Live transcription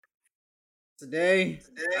Today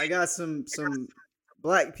I got some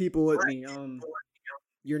black people with me.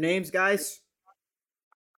 Your names, guys?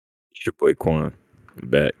 It's your boy Quan. I'm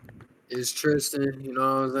back. It's Tristan, you know what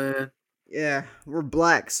I'm saying? Yeah, we're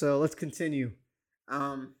black, so let's continue.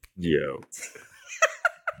 Um, Yo.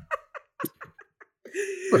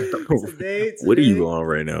 today, What are you on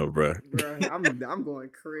right now, bro? bro, I'm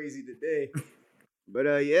going crazy today. But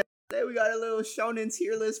yeah, today we got a little shonen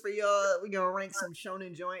tier list for y'all. We gonna rank some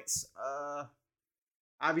shonen joints.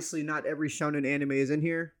 Obviously not every shonen anime is in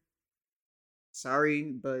here. Sorry,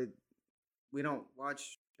 but we don't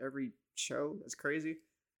watch every show. That's crazy.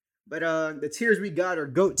 But the tiers we got are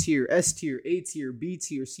GOAT tier, S tier, A tier, B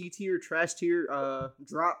tier, C tier, trash tier,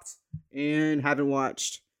 dropped, and haven't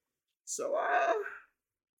watched. So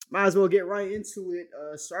might as well get right into it.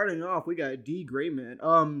 Starting off, we got D Grayman.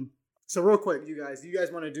 So real quick, you guys, do you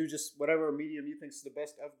guys want to do just whatever medium you think is the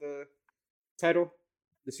best of the title,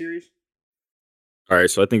 the series? All right,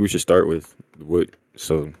 so I think we should start with what.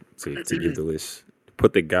 So to give the list,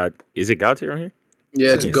 put the God. Is it God tier on here?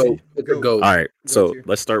 Yeah, it's Yes. GOAT. It's a Goat. GOAT. All right, so tier.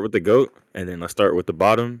 let's start with the GOAT, and then let's start with the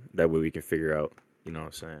bottom. That way we can figure out. You know what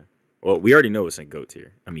I'm saying? Well, we already know it's in GOAT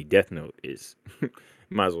tier. I mean, Death Note is.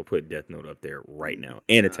 Might as well put Death Note up there right now,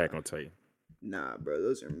 and Attack on Titan. Nah, bro,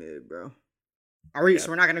 those are mid, bro. All right, so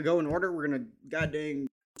we're not gonna go in order. We're gonna goddamn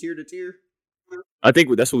tier to tier. I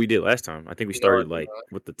think that's what we did last time. I think we started like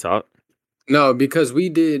with the top. No, because we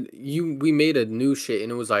made a new shit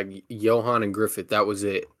and it was like Johan and Griffith. That was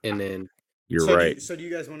it. And then You're so right. Do you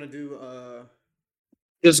guys want to do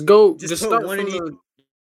just go Just just put start one from in each- the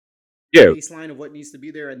Yeah, baseline of what needs to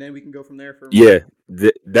be there, and then we can go from there.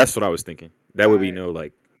 that's what I was thinking. That way we know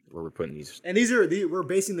like where we're putting these. And we're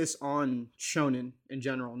basing this on shonen in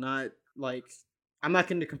general, not like I'm not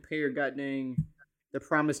going to compare goddamn The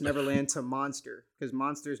Promised Neverland to Monster because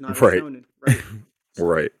Monster's not a Right. shonen, right? So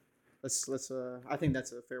Right. Let's I think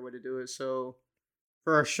that's a fair way to do it. So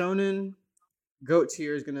for our shonen, GOAT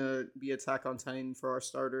tier is gonna be Attack on Titan for our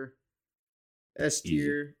starter. S Easy.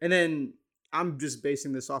 tier, and then I'm just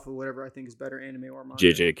basing this off of whatever I think is better, anime or manga.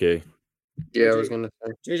 JJK. Yeah, I was gonna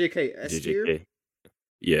say. JJK S tier. JJK.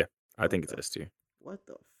 Yeah, I think it's S tier. What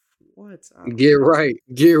the what? Get right.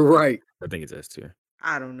 Get right. I think it's S tier.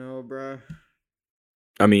 I don't know, bro.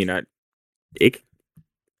 I mean, I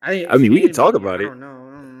mean, we can talk about I it. don't know.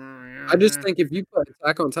 I just think if you put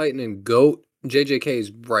Attack on Titan and GOAT, JJK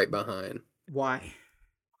is right behind. Why?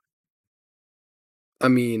 I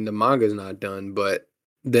mean, the manga's not done, but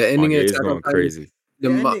the ending Manga of is Attack on going Titan, crazy.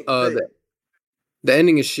 the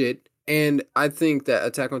ending is shit. And I think that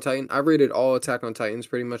Attack on Titan, I rated all Attack on Titans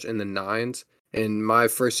pretty much in the 9s, and my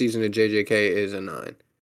first season of JJK is a 9.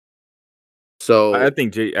 So I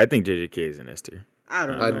think JJK is an S tier. I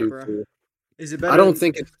don't know, I do bro. too. Is it better? I don't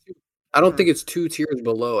think it's 2 tiers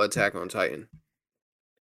below Attack on Titan.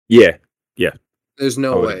 Yeah. There's I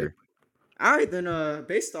no would way. agree. All right, then.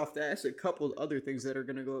 Based off that, it's a couple of other things that are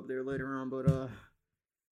gonna go up there later on, but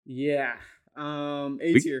yeah. A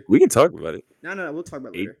tier. We can talk about it. No. We'll talk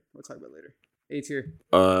about it later. We'll talk about it later. A tier.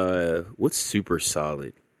 What's super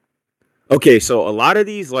solid? Okay, so a lot of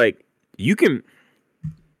these, like, you can.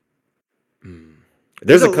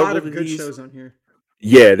 There's a couple lot of good these. shows on here.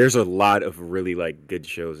 Yeah, there's a lot of really like good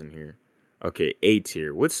shows in here. Okay, A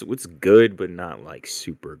tier. What's good but not like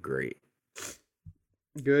super great?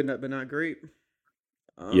 Good, but not great.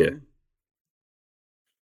 Yeah.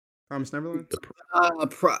 Promise Neverland.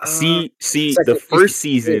 See, the first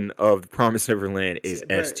season of Promised Neverland is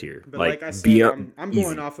S tier. But like I said, beyond, I'm easy.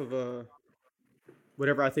 going off of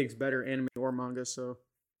whatever I think is better, anime or manga. So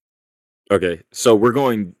Okay, so we're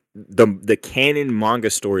going the canon manga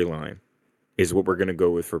storyline is what we're gonna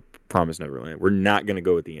go with for Promised Neverland. We're not gonna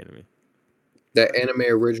go with the anime. That anime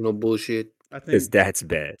original bullshit. I think Because that's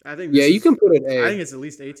bad. I think Yeah, you can put it A. I think it's at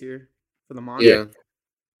least A tier for the manga.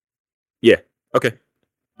 Yeah. Okay.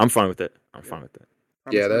 I'm fine with that. Promised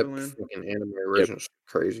Yeah, that Neverland. fucking anime original's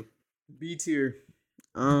crazy. B tier.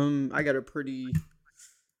 I got a pretty.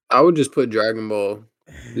 I would just put Dragon Ball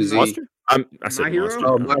Z. Monster? I said My Hero? Monster.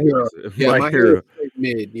 Oh, My Hero. Yeah, My Hero's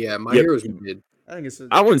mid. Yeah, My Yep. Hero's mid. I think it's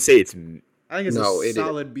I wouldn't say it's. No, a it is.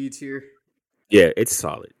 solid B tier. Yeah, it's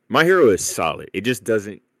solid. My Hero is solid. It just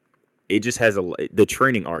doesn't. It just has the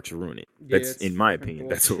training arcs ruin it. Yeah, That's it's in my fucking opinion.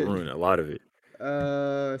 That's what bullshit. ruined a lot of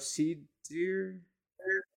it. C tier.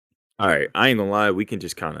 All right, I ain't gonna lie. We can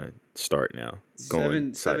just kind of start now,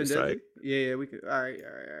 going side to side. Deadly? Yeah, we could. All right.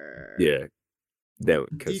 Yeah, that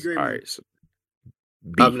D because grade all man. right. So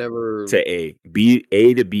B I've never. to A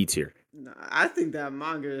to B tier. Nah, I think that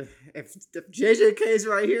manga. If JJK's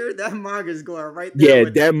right here, that manga is going right there. Yeah,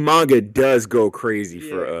 that manga does go crazy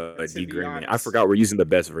for to D be grade man. I honest. forgot we're using the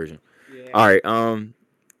best version. Yeah, All right.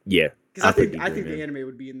 Yeah. Because I think D-Gray, the man. anime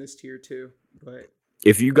would be in this tier too. But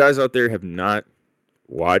If you guys out there have not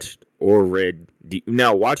watched or read,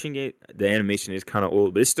 now watching it, the animation is kind of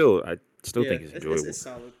old, but I still think it's enjoyable. It's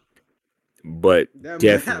solid. But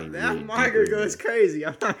definitely, that manga goes crazy.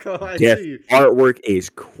 I'm not gonna lie to you. Artwork is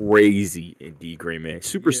crazy in D-Gray, man.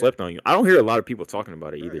 Super slept on you. I don't hear a lot of people talking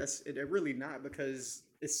about it either. It really not, because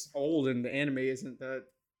it's old and the anime isn't that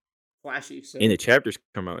flashy. So. And the chapters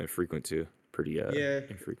come out infrequent too. Pretty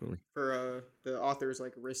infrequently. For the author's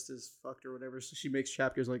like wrist is fucked or whatever, so she makes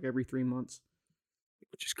chapters like every 3 months.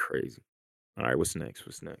 Which is crazy. All right, what's next?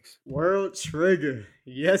 World Trigger.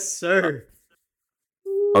 Yes, sir.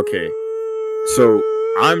 Okay. So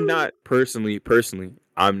I'm not personally,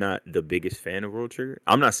 I'm not the biggest fan of World Trigger.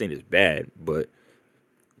 I'm not saying it's bad, but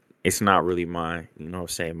it's not really my, my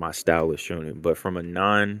style of shonen. But from a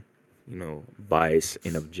non, bias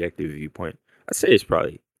and objective viewpoint, I'd say it's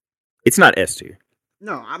not S tier.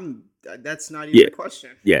 No, that's not even a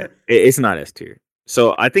question. Yeah, it's not S tier.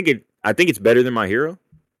 So I think it's better than My Hero,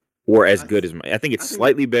 or as good as I think it's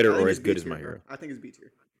slightly better or as good as My Hero. I think it's B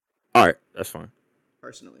tier. All right, that's fine.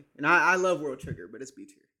 Personally, and I love World Trigger, but it's B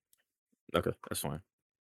tier. Okay, that's fine.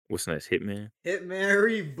 What's next? Hitman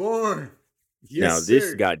Reborn. Yes, now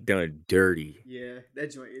this got done dirty. Yeah,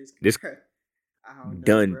 that joint is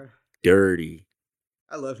done dirty.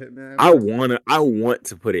 I love Hitman. I want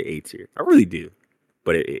to put it A tier. I really do,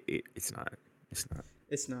 but it's not. It's not.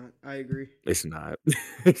 It's not. I agree. It's not.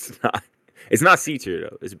 It's not. It's not C tier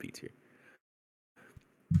though. It's B tier.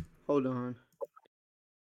 Hold on.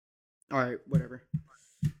 All right, whatever.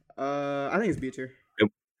 I think it's B tier.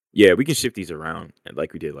 Yeah, we can shift these around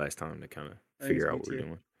like we did last time to kind of figure out what we're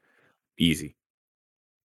doing. Easy.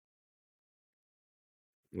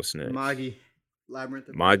 What's next? Magi. Labyrinth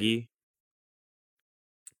of Magi.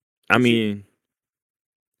 I mean,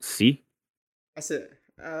 C. I said,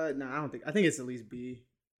 no, I don't think. I think it's at least B.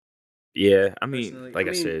 Yeah, I mean,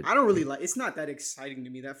 I said, I don't really like. It's not that exciting to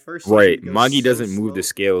me. That first right, Magi doesn't move the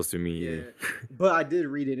scales to me. Yeah, but I did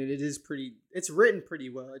read it, and it is pretty. It's written pretty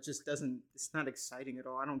well. It just doesn't. It's not exciting at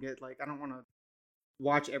all. I don't get I don't want to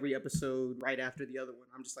watch every episode right after the other one.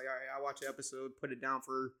 I'm just like, all right, I watch an episode, put it down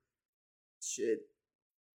for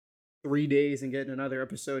 3 days, and get another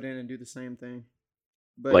episode in and do the same thing.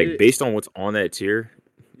 But based on what's on that tier,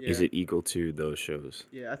 is it equal to those shows?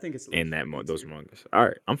 Yeah, I think it's and those mangas. All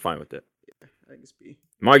right, I'm fine with that. Yeah, I think it's B.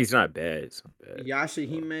 Magi's not bad. It's not bad.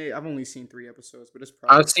 Yashahime, I've only seen 3 episodes, but it's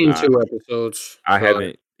probably. I've seen 2 episodes. I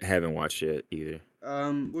haven't watched yet either.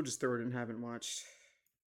 We'll just throw it in. Haven't watched.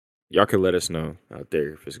 Y'all can let us know out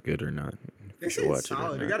there if it's good or not. They should watch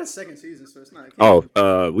solid. They got a 2nd season, so it's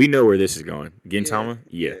not. We know where this is going. Gintama?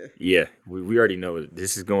 Yeah. We already know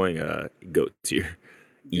this is going GOAT tier.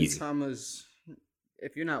 Easy. Gintama's.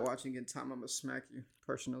 If you're not watching Gintama, I'm gonna smack you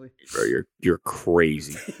personally. Bro, you're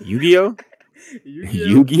crazy. Yu-Gi-Oh?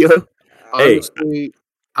 Yu-Gi-Oh? Honestly,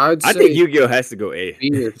 I think Yu-Gi-Oh has to go A.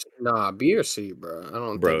 B or C, bro. I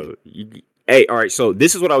don't. Bro, hey, all right. So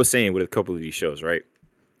this is what I was saying with a couple of these shows, right?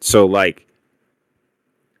 So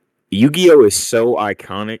Yu-Gi-Oh is so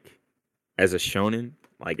iconic as a shonen.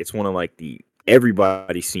 It's one of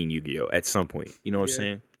everybody's seen Yu-Gi-Oh at some point. You know what I'm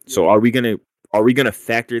saying? Yeah. So are we gonna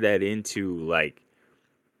factor that into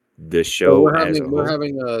the show? We're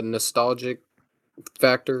having a nostalgic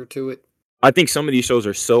factor to it. I think some of these shows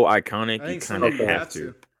are so iconic, you kind of have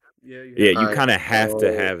to. Yeah, you kind of have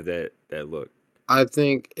to have that look. I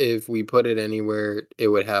think if we put it anywhere, it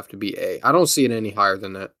would have to be A. I don't see it any higher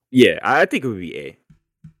than that. Yeah, I think it would be A.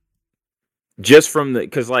 Just from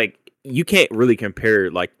because you can't really compare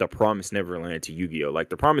The Promised Neverland to Yu-Gi-Oh.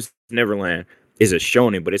 The Promised Neverland is a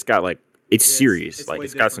shonen, but it's got it's serious.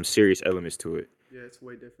 It's got some serious elements to it. Yeah, it's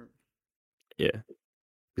way different. Yeah.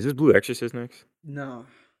 Is this Blue Exorcist next? No,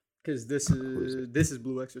 because this is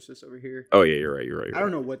Blue Exorcist over here. Oh yeah, you're right. I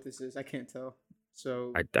don't know what this is. I can't tell.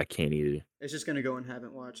 So I can't either. It's just gonna go and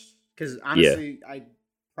haven't watched because honestly, I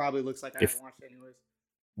probably looks like I haven't watched it anyways.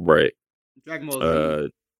 Right. Dragon Ball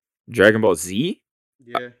Z. Dragon Ball Z.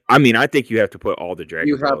 Yeah. I mean, I think you have to put all the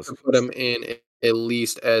Dragon Balls. You have to put them in at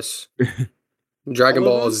least S. Dragon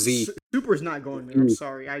Ball Z. Super's not going there. I'm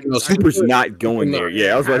sorry. Super's not going there.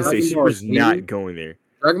 Yeah, I was about to say Super's not going there.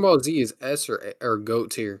 Dragon Ball Z is S or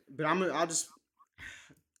GOAT tier. But I'm just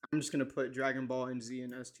gonna put Dragon Ball and Z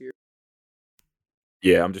in S tier.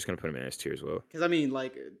 Yeah, I'm just gonna put them in S tier as well. Because I mean,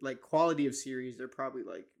 quality of series, they're probably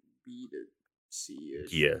B to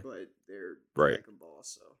C-ish. Yeah, but they're right. Dragon Ball,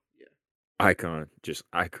 so yeah. Just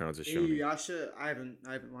icons of shonen. Inuyasha, I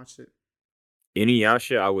haven't watched it.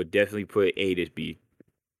 Inuyasha, I would definitely put A to B.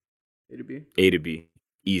 A to B. A to B,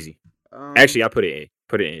 easy. Actually, I put it A.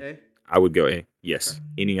 Put it in. I would go A. Yes,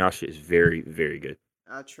 Inuyasha is very, very good.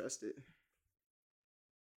 I trust it.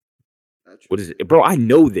 What is it, bro? I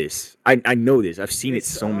know this. I know this. I've seen it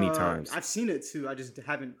so many times. I've seen it too. I just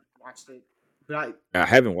haven't watched it. But I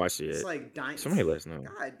haven't watched it yet. It's like dying. Somebody let us know.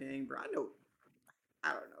 God dang, bro. I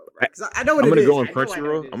don't know, bro. 'Cause I know what I'm it gonna is. go on I know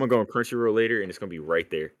Crunchyroll. I'm gonna go on Crunchyroll later, and it's gonna be right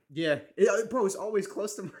there. Yeah, bro. It's always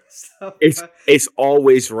close to my stuff. It's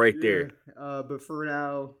always right there. But for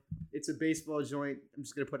now, it's a baseball joint. I'm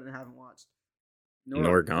just gonna put it in haven't watched.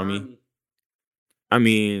 Noragami. I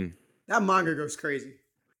mean, that manga goes crazy.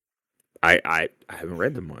 I haven't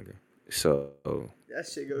read the manga, so that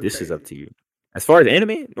shit goes. This crazy. is up to you. As far as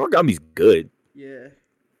anime, Noragami's good. Yeah.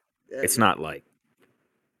 It's not like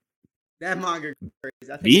that manga goes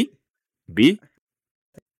crazy. I think B.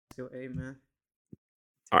 Still A, man.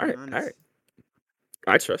 All right.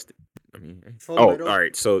 I trust it. I mean, all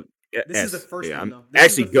right. So this is the first one, though.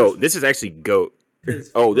 This is actually GOAT.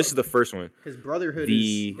 This is the first one. Because Brotherhood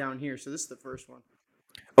is down here, so this is the first one.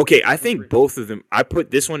 Okay, I think both of them. I put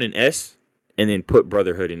this one in S, and then put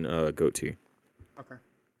Brotherhood in GOAT tier. Okay.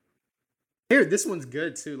 Here, this one's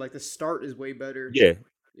good too. Like the start is way better. Yeah.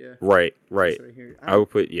 Right. Right I would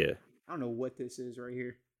put I don't know what this is right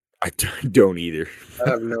here. I don't either. I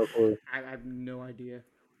have no clue. I have no idea.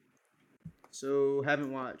 So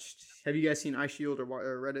haven't watched. Have you guys seen Ice Shield or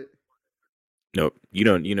read it? Nope. You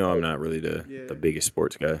don't. You know I'm not really the biggest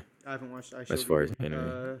sports guy. I haven't watched Ice Shield. As far as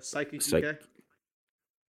anime. Psychic.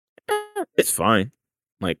 It's fine.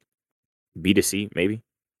 Like B to C maybe.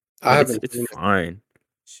 I haven't. It's fine.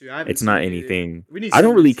 Shoot, I it's not anything. I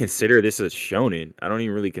don't really consider this a shonen. I don't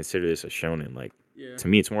even really consider this a shonen. Like to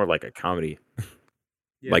me, it's more like a comedy.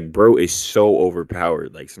 Like bro is so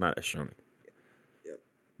overpowered. Like it's not a shonen.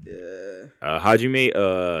 Yeah.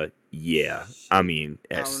 Hajime. Yeah. I mean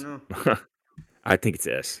S. I don't know. I think it's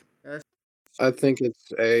S. I think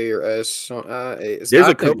it's A or S. There's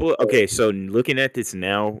a couple. Okay, so looking at this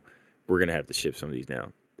now, we're gonna have to ship some of these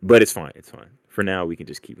now. But it's fine. It's fine. For now, we can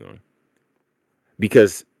just keep going.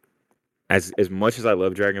 Because as much as I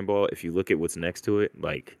love Dragon Ball, if you look at what's next to it,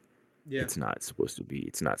 like it's not supposed to be.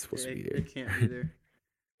 It's not supposed to be there. It can't be there.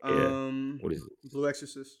 What is it? Blue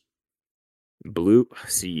Exorcist. Blue.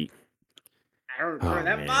 See. I don't know.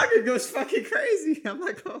 That manga goes fucking crazy. I'm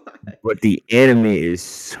not gonna lie. But the anime is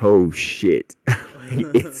so shit.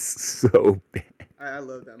 It's so bad. I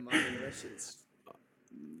love that manga. That shit's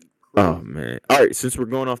crazy. Oh man! All right, since we're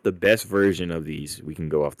going off the best version of these, we can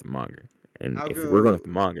go off the manga. And we're going off the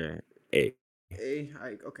manga, A.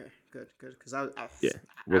 Okay, good. Because I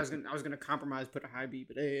was gonna compromise, put a high B,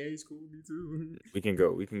 but A is cool. Me too. We can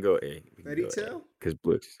go A. Fairy Tail. Because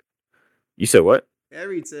Blix. You said what?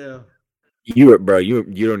 Fairy Tail. You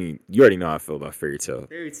don't even. You already know how I feel about Fairy Tail.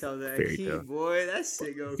 Fairy Tail, boy, that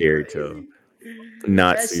shit go Fairy crazy. Tail.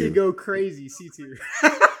 Not that shit go crazy. C tier.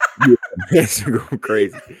 That shit go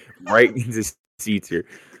crazy. Right into C tier.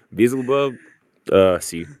 Beelzebub,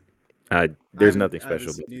 C. There's nothing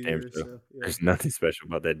special about the damn show. So, yeah. There's nothing special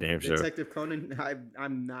about that damn show. Detective Conan,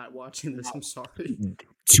 I'm not watching this. I'm sorry.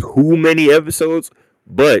 Too many episodes,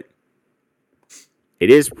 but it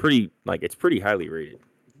is pretty highly rated.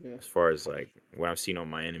 Yeah. As far as like what I've seen on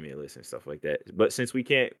my anime list and stuff like that. But since we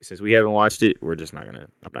haven't watched it, I'm not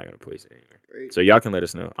gonna place it anywhere. Great. So y'all can let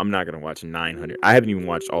us know. I'm not gonna watch 900. I haven't even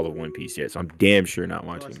watched all of One Piece yet, so I'm damn sure not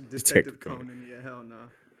watching Detective Conan. Yeah, hell no.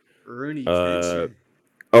 Rooney Kenshin.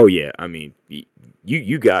 Oh yeah, I mean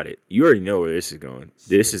you got it. You already know where this is going.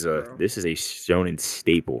 This is a shonen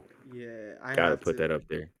staple. Yeah, I gotta put that up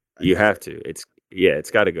there. You have to. It's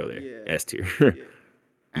got to go there. Yeah. S tier.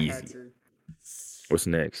 Yeah. Easy. What's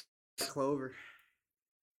next? Clover.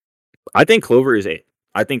 I think Clover is A.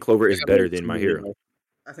 I think Clover is better than My Hero.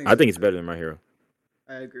 I think it's better than My Hero.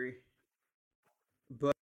 I agree.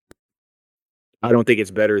 But I don't think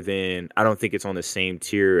it's on the same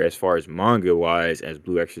tier as far as manga wise as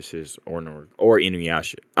Blue Exorcist or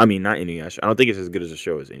Inuyasha. I mean, not Inuyasha. I don't think it's as good as a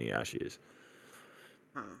show as Inuyasha is.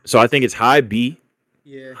 So I think it's high B.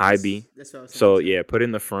 Yeah. High B. That's what I was saying. So put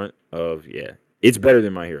in the front of It's better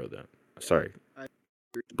than My Hero though. Sorry.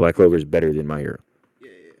 Black Clover is better than My Hero. Yeah,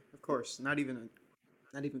 of course. Not even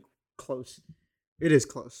close. It is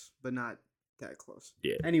close, but not that close.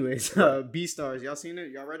 Yeah. Anyways, B-Stars, y'all seen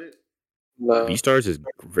it? Y'all read it? No. B-Stars is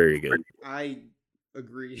very good. I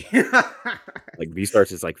agree. Like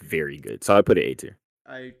B-Stars is like very good. So I put it A tier.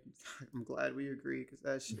 I'm glad we agree because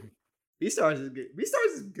that shit. B-Stars is good.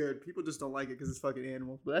 B-Stars is good. People just don't like it because it's fucking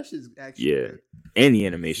animals. But that shit's actually good. And the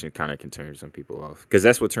animation kind of can turn some people off. Because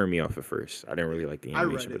that's what turned me off at first. I didn't really like the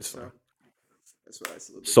animation. I read it, so that's why it's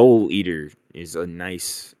a little bit Soul Eater is a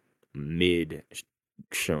nice mid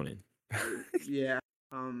shonen. Yeah.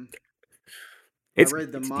 I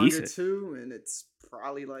read the it's manga decent. too, and it's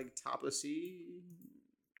probably like top of C.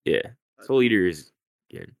 Yeah, I Soul think. Eater is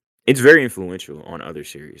good. It's very influential on other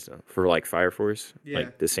series though. For like Fire Force, Yeah.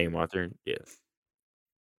 like the same author. Yeah.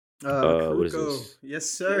 What is Kuruko. this? Yes,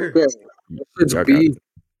 sir. Okay. It's Y'all got B,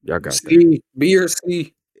 y'all got that. B or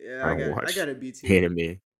C. Yeah, I I don't got watch a B tier.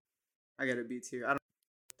 anime, I got a B tier. I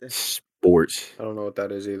sports. I don't know what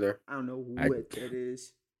that is either. don't know I what that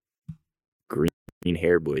is. green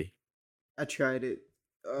hair boy. I tried it.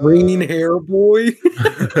 Green hair boy.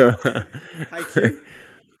 Haikyuu.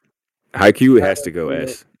 Haikyuu I has to haven't go seen it.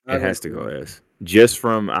 S. I It haven't has to seen go it. S. Just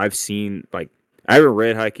from I've seen like I haven't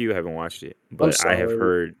read Haikyuu, I haven't watched it, I'm but I have sorry.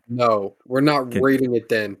 heard No, we're not rating it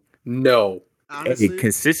then. No. Honestly,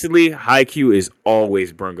 consistently Haikyuu is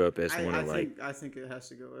always brung up as one of like I think it has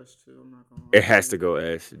to go S too. I'm not gonna lie. it has to go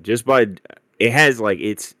S. Just by it has like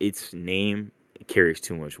its name carries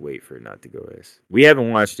too much weight for it not to go S. We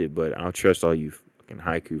haven't watched it, but I'll trust all you fucking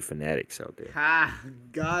Haikyuu fanatics out there. Ha!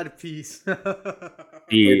 God peace.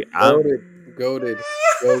 See, I'm Goated.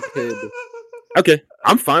 okay.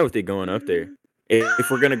 I'm fine with it going up there. If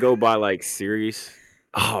we're gonna go by like series,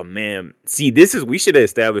 oh man. See, this is we should have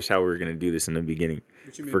established how we were gonna do this in the beginning.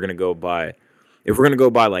 What you If mean? we're gonna go by, if we're gonna go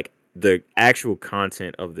by like the actual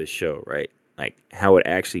content of the show, right? Like how it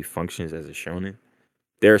actually functions as a shonen.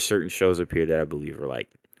 There are certain shows up here that I believe are like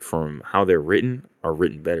from how they're written are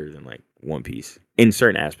written better than like One Piece in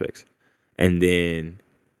certain aspects, and then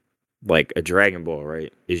like a Dragon Ball,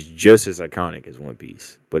 right, is just as iconic as One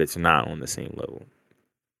Piece, but it's not on the same level.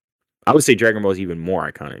 I would say Dragon Ball is even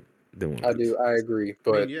more iconic than One Piece, I agree, I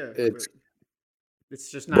but mean, yeah, it's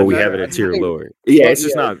it's just but not we have better. it a I tier think lower. Yeah, well, it's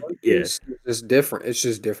just not. One Yeah. Piece is just different. It's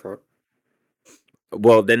just different.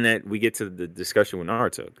 Well, then that we get to the discussion with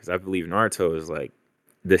Naruto because I believe Naruto is like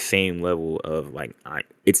the same level of like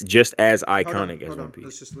it's just as iconic as hold One on.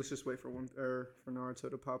 Piece. Let's just wait for for Naruto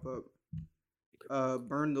to pop up.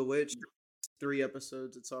 Burn the Witch, 3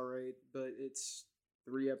 episodes. It's all right, but it's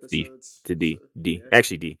 3 episodes. To D. So, D. yeah.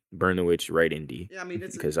 Actually D. Burn the Witch right in D. Yeah, I mean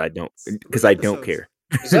it's Because I don't it's because 3 I don't episodes. care.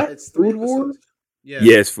 Is that It's 3 Food Wars? episodes. Yeah.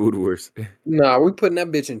 Yes, Food Wars. Nah, we putting that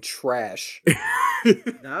bitch in trash.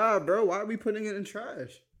 Nah, bro. Why are we putting it in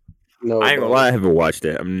trash? No, I ain't gonna bro. lie, I haven't watched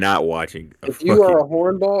that. I'm not watching a If you are a fucking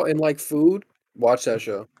hornball and like food, watch that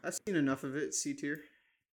show. I've seen enough of it. C tier.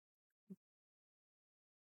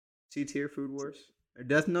 C tier. Food Wars or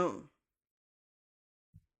Death Note.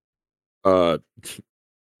 uh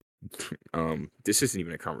this isn't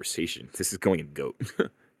even a conversation. This is going in GOAT.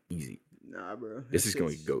 Easy. Nah, bro. This is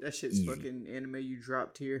going GOAT. That shit's Easy. fucking anime you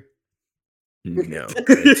dropped here. No.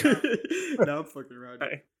 No, I'm fucking around.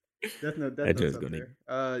 Death Note. Death That Note's joint's up gonna-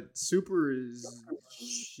 there. Super is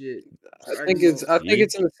shit. I think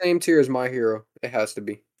it's in the same tier as My Hero. It has to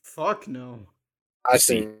be. Fuck no. I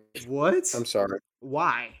See. think. What? I'm sorry.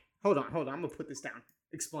 Why? Hold on. I'm gonna put this down.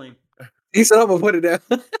 Explain. He said I'm gonna put it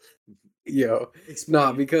down. Yo. Explain.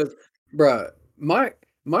 Nah, because bruh, my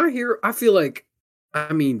Hero, I feel like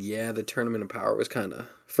I mean, yeah, the Tournament of Power was kinda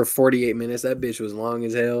for 48 minutes, that bitch was long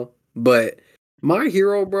as hell. But My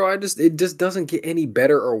Hero, bro, it just doesn't get any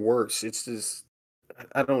better or worse. It's just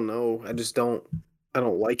I don't know. I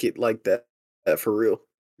don't like it like that for real.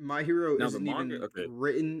 My Hero Now, the isn't manga- even okay.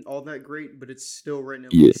 written all that great, but it's still written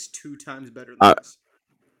at Yeah. least 2 times better than this.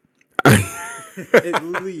 At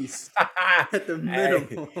least. At the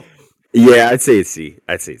minimum. Yeah, I'd say it's C.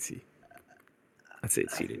 I'd say it's C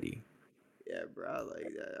to D. Yeah, bro. Like,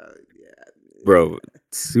 yeah. Bro,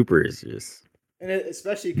 Super is just And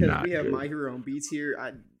especially because Not we have good. My Hero on B tier.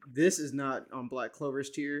 This is not on Black Clover's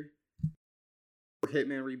tier. Or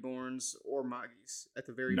Hitman Reborn's or Magi's at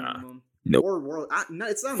the very Nah. minimum. Nope. Or World. No,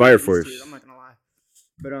 it's not on Fire Magi's Force. tier, I'm not gonna lie.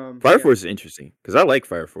 But Fire yeah. Force is interesting because I like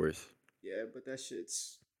Fire Force. Yeah, but that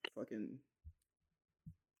shit's fucking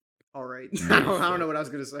all right. I don't know what I was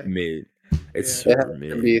gonna say. Mid. It's Yeah. It super has to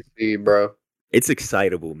mid. be C, bro. It's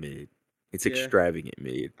excitable mid. It's Yeah. extravagant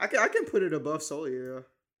mid. I can put it above Soul Eater.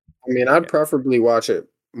 I mean, I'd preferably watch it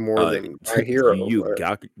more Uh, than My Hero. You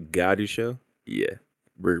but- Gadu show? Yeah.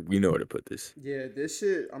 We know where to put this. Yeah, this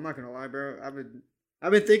shit. I'm not gonna lie, bro.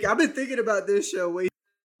 I've been thinking about this show way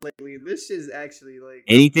lately. This shit's actually like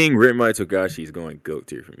Anything written by Togashi is going GOAT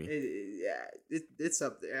tier for me. it's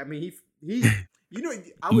up there. I mean, he you know,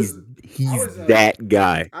 I was that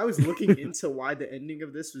guy. I was looking into why the ending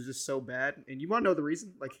of this was just so bad, and you want to know the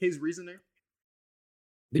reason? Like his reason there,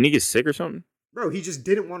 Didn't he get sick or something? bro. He just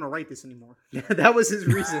didn't want to write this anymore. That was his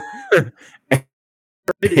reason.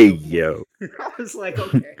 Hey yo. I was like,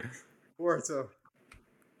 okay, Boruto.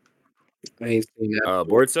 I ain't seen that.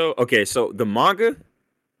 Boruto. Okay, so the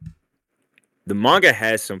manga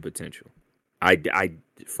has some potential. I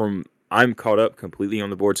from I'm caught up completely on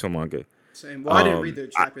the Boruto manga. Same. Well, I didn't read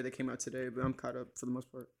the I, chapter that came out today, but I'm caught up for the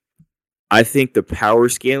most part. I think the power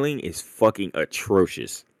scaling is fucking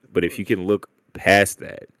atrocious. Of But if you course. can look past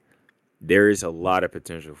that, there is a lot of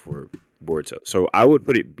potential for Boruto. So I would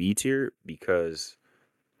put it B tier because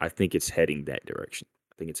I think it's heading that direction.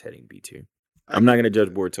 I think it's heading B tier. I I'm not can gonna do judge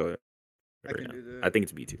that. Boruto I right can now. do that. I think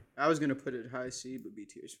it's B tier. I was gonna put it high C, but B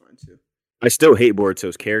tier is fine too. I still hate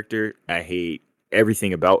Boruto's character. I hate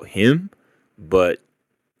everything about him, but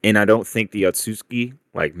and I don't think the Otsutsuki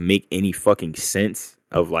like make any fucking sense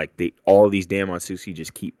of like all these damn Otsutsuki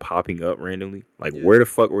just keep popping up randomly. Like Yeah, where the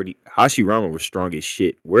fuck were Hashirama was strong as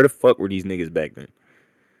shit. Where the fuck were these niggas back then?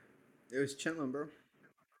 it was chilling, bro.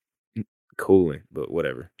 Cooling, but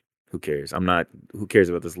whatever. Who cares? I'm not. Who cares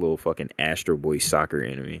about this little fucking Astro Boy soccer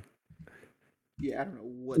anime? Yeah, I don't know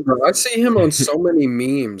what Bro, the I fuck. see him on so many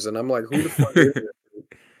memes, and I'm like, who the fuck is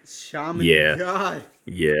this? Shaman Yeah, God.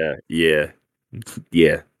 yeah, yeah,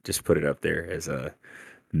 yeah. Just put it up there as a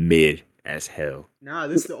mid as hell. Nah,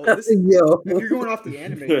 this is the old. This Yo. if you're going off the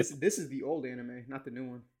anime, this is the old anime, not the new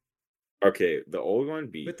one. Okay, the old one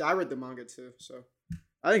B. But I read the manga too, so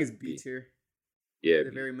I think it's B B. tier. Yeah, At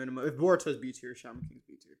the very minimum. If Boruto's B tier, Shaman King's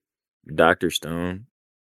B tier. Doctor Stone.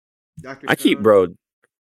 Doctor I keep, Stone. bro.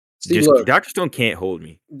 See, Just look, Doctor Stone can't hold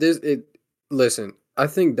me. listen, I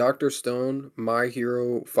think Dr. Stone, My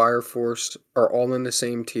Hero, Fire Force are all in the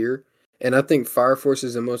same tier. And I think Fire Force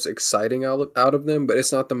is the most exciting out of them, but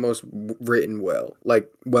it's not the most written well. Like,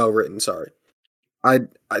 well written, sorry. I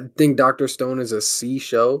think Dr. Stone is a C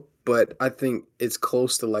show, but I think it's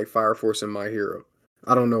close to like Fire Force and My Hero.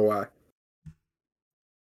 I don't know why.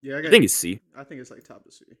 Yeah, I think it's C. I think it's like top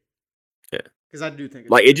of C. Yeah, Because I do think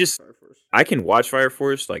it's like it better than just. Fire Force. I can watch Fire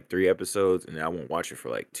Force like 3 episodes, and then I won't watch it for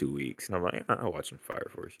like 2 weeks, and I'm like, I'll watch some Fire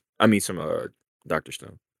Force. I mean, some Doctor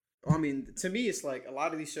Stone. Well, I mean, to me, it's like a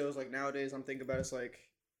lot of these shows. Like nowadays, I'm thinking about it's like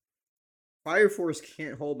Fire Force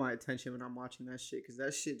can't hold my attention when I'm watching that shit because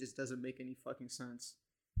that shit just doesn't make any fucking sense.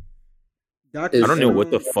 Doctor I don't know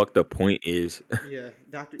what the Stone, fuck the point is. yeah,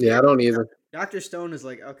 Doctor. Yeah, I don't either. Doctor Stone is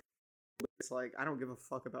like okay, it's like I don't give a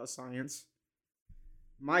fuck about science.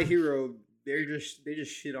 My Hero, they just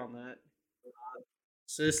shit on that.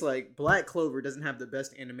 So it's like Black Clover doesn't have the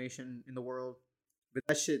best animation in the world, but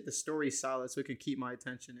that shit, the story's solid, so it can keep my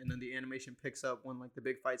attention, and then the animation picks up when like the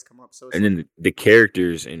big fights come up. So it's And like, then the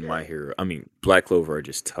characters in yeah, My Hero, I mean, Black Clover are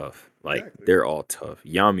just tough. Like exactly. they're all tough.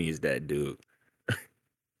 Yami is that dude.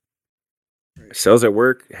 Right. Cells at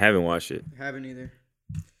Work, haven't watched it. Haven't either.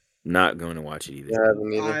 Not going to watch it either. Yeah, I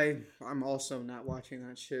haven't either. I'm also not watching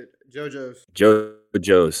that shit. JoJo's.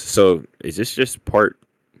 JoJo's. So is this just part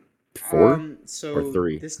 4 So or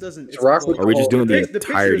 3? this doesn't. It's Rock well, with Are we just doing the picture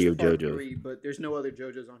entirety is of part JoJo's? 3, but there's no other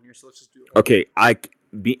JoJo's on here, so let's just do it. Okay,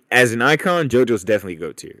 as an icon, JoJo's definitely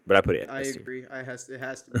go tier, but I put it. I S tier. agree. It has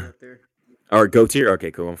to be up there. Or go tier.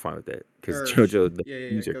 Okay, cool. I'm fine with that because Or- JoJo, yeah,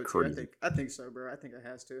 these are go to. crazy. I think so, bro. I think it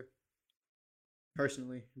has to.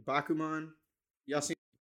 Personally, Bakuman. Y'all seen?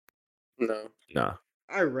 No. Nah.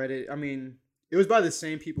 I read it. I mean, it was by the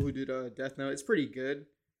same people who did Death Note. It's pretty good.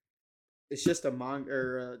 It's just a manga,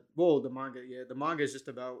 or the manga. Yeah, the manga is just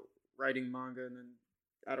about writing manga and then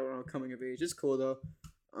I don't know, coming of age. It's cool though.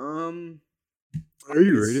 Are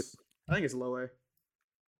you rate it? I think it's low A.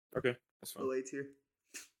 Okay, that's fine. Low A tier.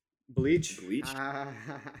 Bleach. Bleach? Ah,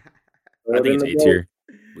 I think it's A tier.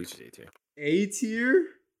 Bleach is A tier. A tier.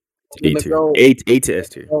 A tier. A to S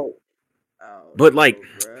tier. Oh, But like,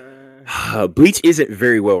 bruh. Bleach isn't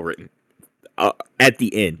very well written. At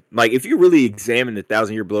the end, like if you really examine the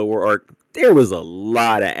 1,000 Year Blood War arc, there was a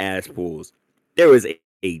lot of ass pulls. There was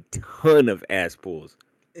a ton of ass pulls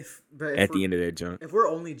at the end of that junk. If we're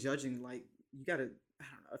only judging, like you gotta, I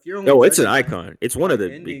don't know. If you're only No, it's an judging by- think it's one of by the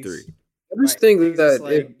big endings, 3. I just by think endings, that it's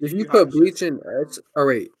like, if you Yu put Hakusho- Bleach in S, oh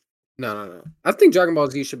wait, no. I think Dragon Ball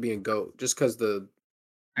Z should be in GOAT just because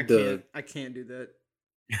I can't do that.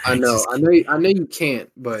 I know just you can't,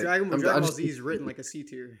 but Dragon I Ball just Z is written like a C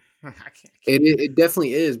tier. I can't. it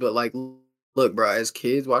definitely is, but like, look, bro, as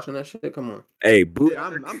kids watching that shit, come on. Hey, Dude,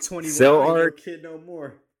 I'm 21. Cell I ain't no arc. kid no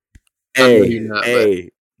more. I know Hey, you're not,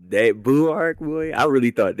 that Boo arc, boy, I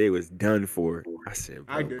really thought they was done for. I said,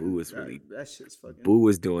 bro, I didn't. Boo was really that shit's fucking. Boo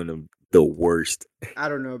was doing them the worst. I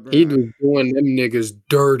don't know, bro. He was doing them niggas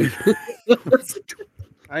dirty.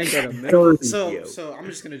 I ain't got a minute. Dirty, yo. So I'm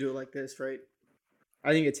just gonna do it like this, right?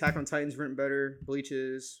 I think Attack on Titan's written better. Bleach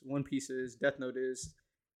is, One Piece is, Death Note is.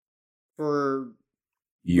 For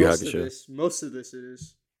You most have of to show. this, most of this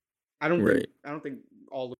is. I don't think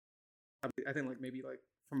all. I think like maybe like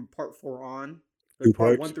from part 4 on, but Two part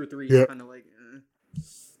parts? 1 through 3 Yeah. is kind of like.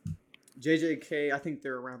 JJK, I think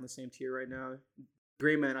they're around the same tier right now.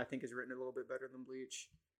 Gray Man, I think, is written a little bit better than Bleach.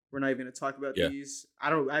 We're not even gonna talk about Yeah. these. I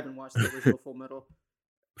haven't watched the original Full Metal.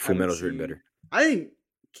 Full Metal's written better. I think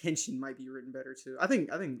Kenshin might be written better too. I think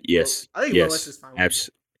Yes. I think Lois is fine. I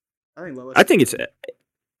think Lois. I think it's.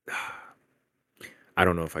 I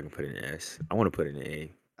don't know if I can put it in S. I want to put it in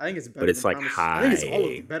A. I think it's better. But it's than like Promise. high. I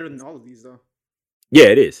think it's better than all of these though. Yeah,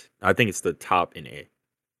 it is. I think it's the top in A.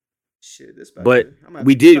 Shit, but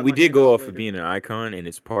we did go off of being an icon, and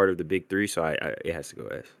it's part of the big three, so it has to go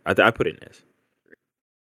S. I put it in S.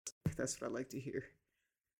 That's what I like to hear.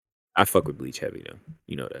 I fuck with Bleach heavy though.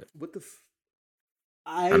 You know that. What the?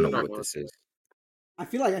 I don't know what this is. I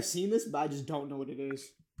feel like I've seen this, but I just don't know what it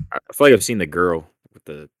is. I feel like I've seen the girl with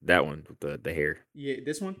that one with the hair. Yeah,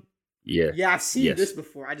 this one. Yeah. Yeah, I've seen this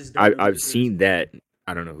before. I just don't. I've seen that.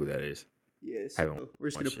 I don't know who that is. Yes. We're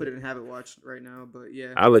just gonna put it and have it watched right now, but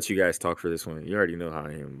yeah. I'll let you guys talk for this one. You already know how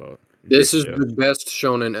I am about this is the best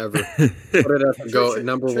shonen ever. Put it up and go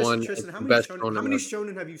number one. Tristan, how many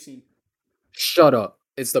shonen have you seen? Shut up.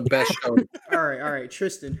 It's the best shonen. All right.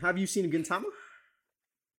 Tristan, have you seen Gintama?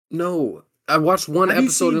 No. I watched one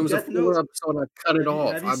episode and it was a full episode. I cut it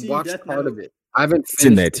off. I watched part of it. I haven't finished. It's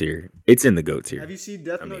in that tier. It's in the GOAT tier. Have you seen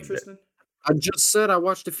Death Note, Tristan? I just said I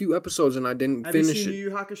watched a few episodes and I didn't finish it. Have you seen Yu Yu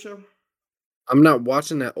Hakusho? I'm not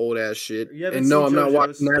watching that old ass shit. And no, I'm not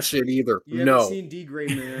watching that shit either. You haven't seen D Gray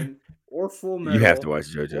Man or Full Metal. You have to watch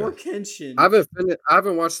JoJo or Kenshin.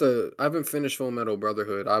 I haven't finished Full Metal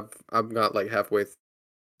Brotherhood. I've got like halfway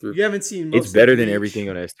through. You haven't seen. It's better than everything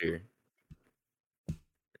on S tier.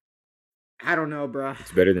 I don't know, bro.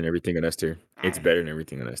 It's better than everything on S tier. It's better than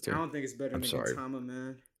everything on S tier. I don't think it's better than Gintama,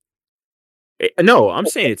 man. No, I'm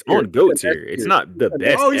saying it's on GOAT tier. It's not the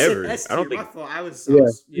best ever. I don't think.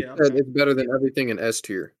 It's better than everything in S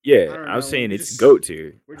tier. Yeah, I was saying it's GOAT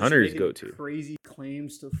tier. Hunter's GOAT tier. Crazy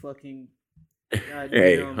claims to fucking.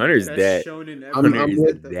 Hey, Hunter's that.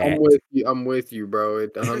 I'm with you, bro.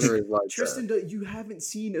 Hunter is like Tristan, you haven't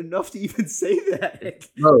seen enough to even say that.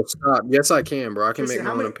 No, stop. Yes, I can, bro. I can make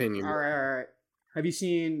my own opinion. All right. Have you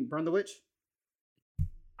seen Burn the Witch?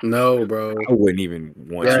 No, bro. I wouldn't even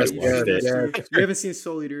want to watch that. You haven't seen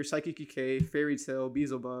Soul Eater, Psychic UK, Fairy Tail,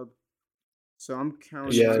 Beelzebub. So I'm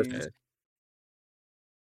counting.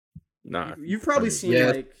 Nah. You've probably seen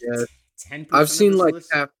 10%.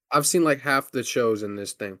 I've seen like half the shows in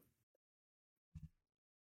this thing.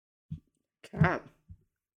 Cap.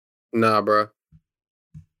 Nah, bro.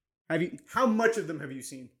 How much of them have you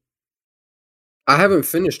seen? I haven't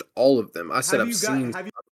finished all of them. I said I've seen. Have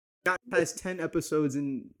you got past 10 episodes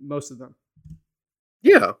in most of them?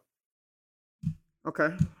 Yeah. Okay.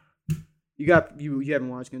 You haven't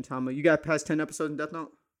watched Gintama. You got past 10 episodes in Death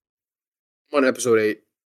Note? On episode 8.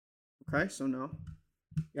 Okay, so no.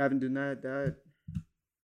 You haven't done that.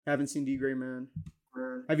 Haven't seen D Gray Man.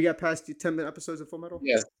 Have you got past 10 episodes of Full Metal?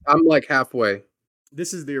 Yeah, I'm like halfway.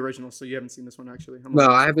 This is the original, so you haven't seen this one actually.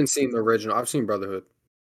 I haven't seen the original. I've seen Brotherhood.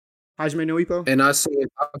 Hajime no Ippo? And I've seen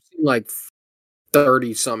like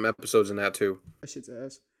 30 something episodes in that too. That shit's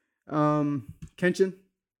ass. Kenshin?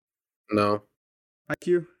 No.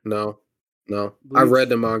 IQ? No. Bleach? I read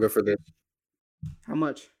the manga for this. How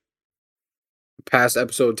much? Past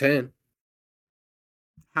episode 10.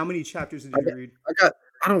 How many chapters did you read?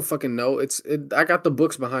 I don't fucking know. I got the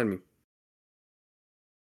books behind me.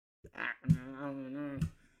 I don't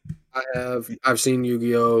know. I've seen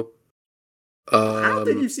Yu-Gi-Oh! I don't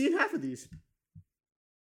think you've seen half of these.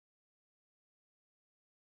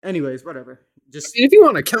 Anyways, whatever. If you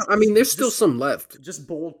want to count, there's still some left. Just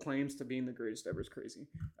bold claims to being the greatest ever is crazy.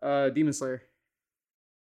 Demon Slayer.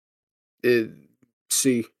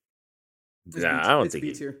 C. Nah, I don't think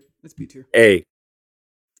it's B tier. It's B tier. A.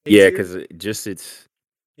 Yeah, because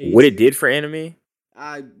what it did for anime.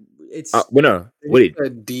 It's what it a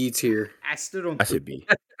D tier. I still don't. I said B.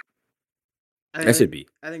 I said B.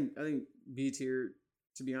 I think B tier,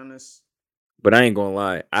 to be honest. But I ain't gonna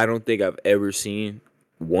lie. I don't think I've ever seen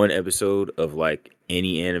one episode of like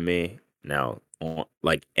any anime now on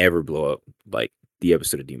like ever blow up like the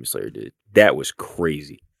episode of Demon Slayer did. That was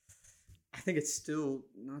crazy. I think it's still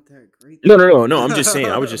not that great. No. I'm just saying.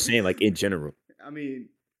 I was just saying, like in general.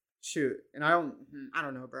 Shoot, and I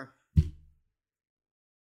don't know, bro.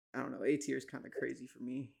 I don't know. A tier is kind of crazy for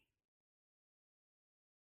me.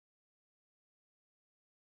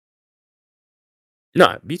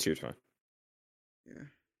 No, B tier's fine. Yeah,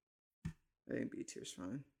 I think B tier's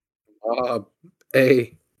fine.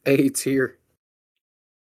 A tier,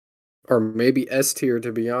 or maybe S tier,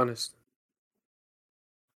 to be honest.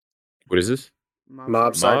 What is this? Mob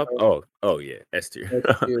Mob? Psycho. Oh yeah, S tier.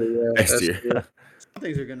 S tier, yeah, S S tier. tier. Some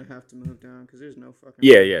things are gonna have to move down because there's no fucking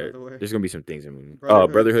Yeah. other way. There's gonna be some things in movie.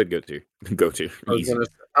 Brotherhood. Brotherhood, go to. Go to. Easy.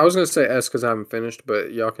 I was gonna say S because I haven't finished,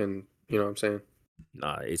 but y'all can, you know what I'm saying?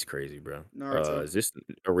 Nah, it's crazy, bro. Naruto. Is this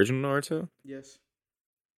original Naruto? Yes.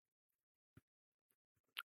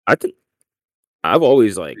 I think I've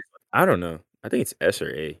always I don't know. I think it's S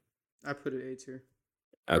or A. I put it A tier.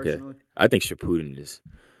 Okay. Personally. I think Shippuden is.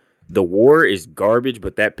 The war is garbage,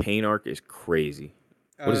 but that pain arc is crazy.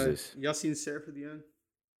 What is this? Y'all seen Seraph of the End?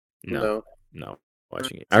 No.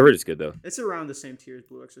 Watching it. I heard it's good though. It's around the same tier as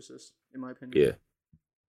Blue Exorcist, in my opinion. Yeah.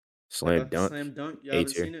 Slam Dunk. Slam Dunk. Y'all A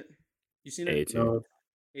haven't tier. seen it? You seen A it? tier. No.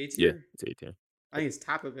 A tier? Yeah, it's A tier. I think it's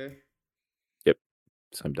top of A. Yep.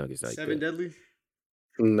 Slam Dunk is like Seven that. Deadly.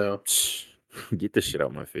 No. Get this shit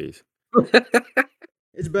out my face.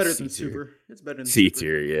 It's better C than tier. Super. It's better than C Super.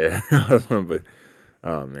 tier, yeah. But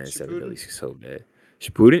oh man, Seven Shippuden? Deadly is so bad.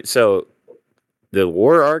 Shippuden. So the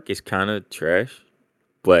war arc is kind of trash,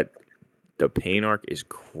 but the pain arc is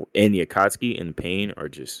and the Akatsuki and Pain are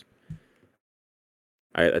just.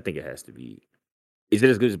 I think it has to be. Is it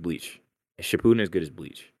as good as Bleach? Is Shippuden as good as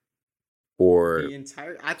Bleach? Or The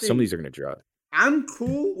entire. I think some of these are gonna drop. I'm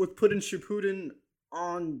cool with putting Shippuden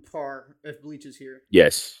on par if Bleach is here.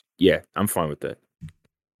 Yes, yeah, I'm fine with that.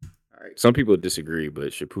 All right. Some people disagree, but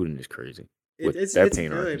Shippuden is crazy. It's that good,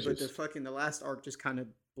 pain arc is but just- the last arc just kind of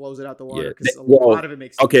blows it out the water Yeah. because a Well, lot of it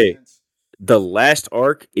makes no okay. sense. The last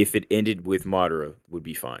arc, if it ended with Madara, would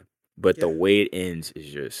be fine. But the Yeah. way it ends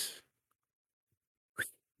is just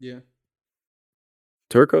Yeah.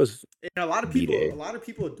 Turco's. And a lot of B-Day.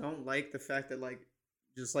 people don't like the fact that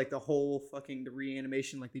just the whole fucking the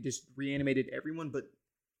reanimation, they just reanimated everyone, but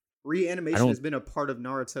reanimation has been a part of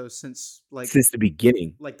Naruto since Since the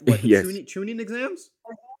beginning. what the Yes. Chunin exams?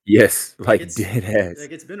 Yes, It's dead ass.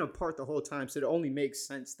 it's been a part the whole time, so it only makes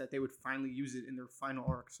sense that they would finally use it in their final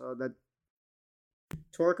arc. So that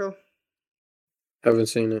Toriko, Haven't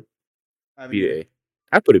seen it. I haven't either. B-Day.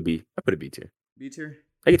 I put a B. I put a B tier. B tier.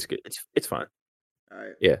 Like it's good. It's fine. All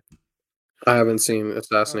right. Yeah. I haven't seen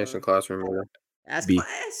Assassination Classroom either. As B.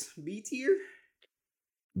 class B tier.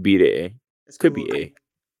 B to A. That's Could cool be with A. me.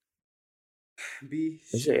 B.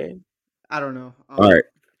 Is shit. it A? I don't know. All right.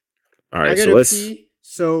 I So got a let's. P.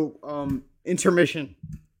 So intermission.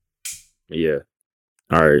 Yeah.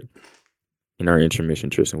 All right. In our intermission,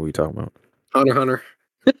 Tristan, what are we talking about? Hunter x Hunter.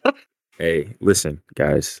 Hey, listen,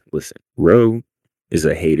 guys. Listen. Ro is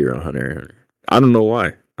a hater on Hunter x Hunter. I don't know why.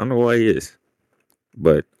 I don't know why he is.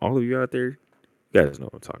 But all of you out there, you guys know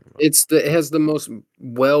what I'm talking about. It has the most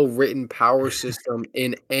well written power system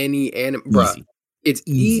in any anime. Bruh, Easy. it's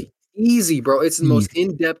Easy. easy, bro. It's the most Easy.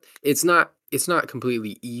 in depth. It's not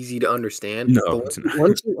completely easy to understand. No, but it's not.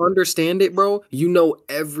 once you understand it, bro, you know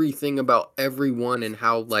everything about everyone and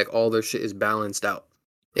how all their shit is balanced out.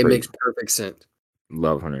 It makes perfect sense.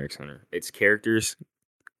 Love Hunter x Hunter. Its characters.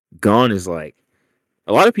 Gon is a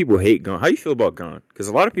lot of people hate Gon. How you feel about Gon? Because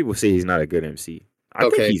a lot of people say he's not a good MC. I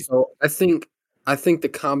think the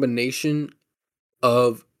combination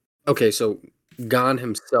of so Gon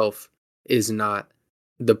himself is not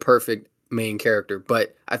the perfect main character,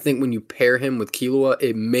 but I think when you pair him with Killua,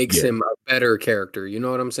 it makes him a better character. You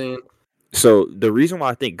know what I'm saying? So the reason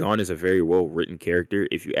why I think Gon is a very well written character,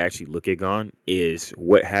 if you actually look at Gon, is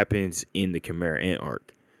what happens in the Chimera Ant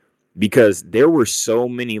arc. Because there were so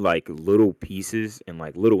many little pieces and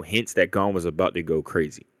little hints that Gon was about to go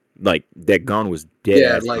crazy. That Gon was dead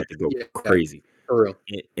ass about to go crazy. For real.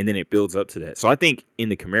 And then it builds up to that. So I think in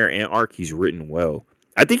the Chimera Ant arc, he's written well.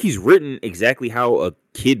 I think he's written exactly how a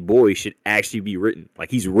kid boy should actually be written.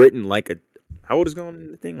 He's written how old is Gon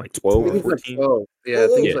in the thing? 12 or 14? 12. Yeah, I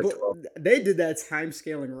think it's But 12. they did that time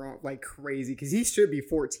scaling wrong like crazy because he should be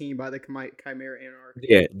 14 by the Chimera Ant arc.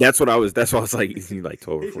 Yeah, that's what I was like, is he 12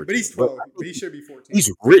 or 14? But he's 12. But he should be 14. He's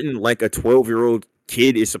written like a 12-year-old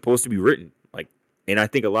kid is supposed to be written. And I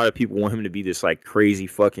think a lot of people want him to be this crazy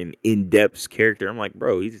fucking in-depth character. I'm like,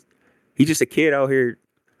 bro, he's just a kid out here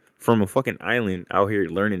from a fucking island out here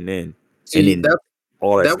learning then. See, and then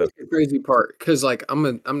all that that stuff. was the crazy part, because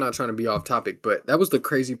I'm not trying to be off topic, but that was the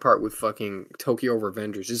crazy part with fucking Tokyo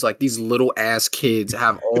Revengers. It's these little ass kids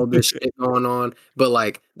have all this shit going on,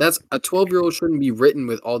 but that's a 12-year-old shouldn't be written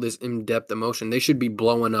with all this in-depth emotion. They should be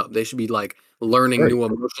blowing up. They should be learning new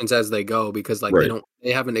emotions as they go, because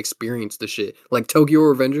they haven't experienced the shit. Tokyo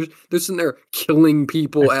Revengers, they're sitting there killing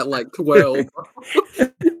people at 12.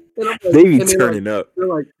 They be turning up.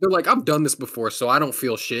 They're like, I've done this before, so I don't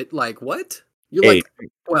feel shit. What? You're Hey,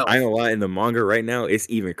 12. I ain't gonna lie, in the manga right now, it's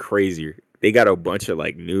even crazier. they got a bunch of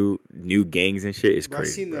like new gangs and shit. It's Bro, I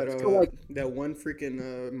crazy, seen bro. that one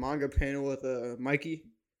freaking manga panel with Mikey.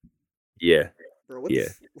 Yeah, Bro, what yeah.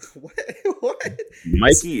 what what?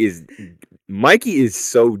 Mikey is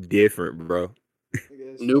so different, bro.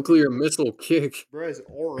 Nuclear missile kick. Bro, his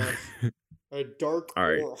aura, a dark All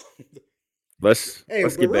right, aura. let's Hey,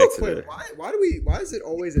 let's but get real back to quick, why is it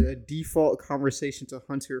always a default conversation to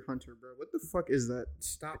Hunter x Hunter, bro? What the fuck is that?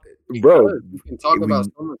 Stop it, bro. We can talk about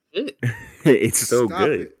so much shit. It's so Stop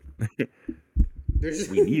good. it. There's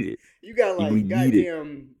We need it. You got We like need it.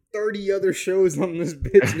 goddamn 30 other shows on this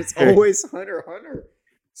bitch, and it's always Hunter x Hunter.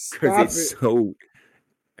 Stop Because it. it's so.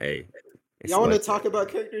 Hey, it's Y'all want to like talk that, about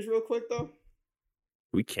bro. characters real quick though?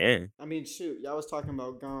 We can. I mean, shoot, y'all was talking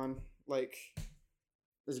about Gon. Like,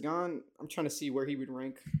 is Gon? I'm trying to see where he would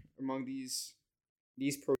rank among these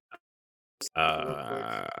pro. Real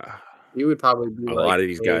quick. You would probably be A like lot of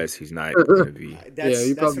these A. guys, he's not gonna be. That's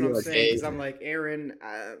you'd what probably I'm like saying. Because A. I'm like Aaron.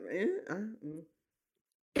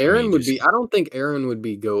 Aaron would just- be. I don't think Aaron would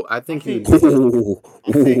be GOAT. I think he would think-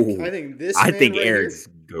 be. I think this. I man think right Aaron's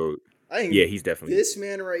here, goat. I think Yeah, he's definitely. this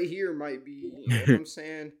man right here might be. You know what I'm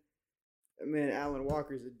saying? Man, Alan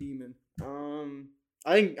Walker's a demon.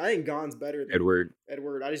 I think Gon's better than Edward.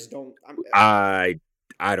 Edward. I just don't.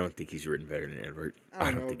 I don't think he's written better than Edward.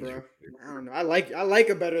 I don't know, think he's bro. written better. I don't know. I like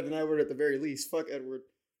it better than Edward at the very least. Fuck Edward.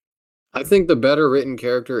 I think the better written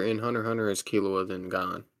character in Hunter x Hunter is Killua than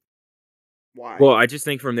Gon. Why? Well, I just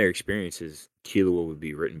think from their experiences, Killua would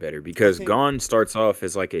be written better because think- Gon starts off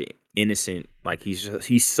as like a innocent, like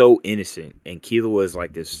he's so innocent, and Killua is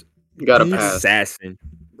like this You got to Beast. pass. assassin.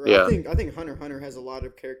 Bro, Yeah. I think Hunter x Hunter has a lot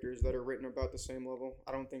of characters that are written about the same level.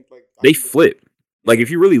 I don't think like They flip. Like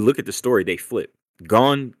if you really look at the story, they flip.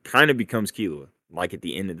 Gon kind of becomes Killua, like at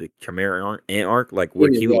the end of the Chimera arc, like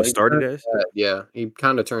what Yeah, Killua he started turns as. bad. Yeah, he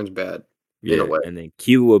kind of turns bad. Yeah, in a way. and then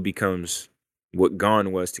Killua becomes what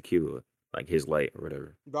Gon was to Killua, like his light or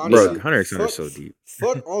whatever. But Bro, honestly, Hunter x Hunter is fuck- so deep.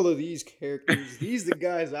 Fuck all of these characters. These the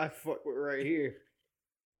guys I fuck with right here.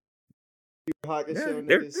 You Hakusho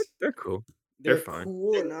Yeah, niggas. they're cool. They're they're fine.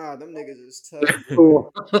 cool. Nah, them niggas is tough.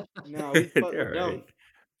 Cool. Nah, we fuck They're with them. alright.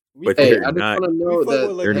 We But fuck Hey, they're with- I just not- want to know we fuck that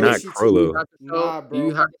with they're like not Legacy too. Crollo. Nah, bro.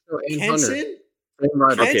 Yu Hakusho and Hunter. Kenshin? Same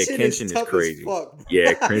writer. Okay, Kenshin Kenshin is tough crazy. as fuck.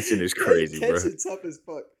 Yeah, Kenshin is crazy, bro. Kenshin tough as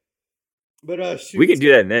fuck. But shoot, We can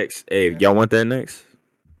do that next. Hey, Yeah. y'all want that next?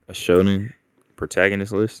 A Shonen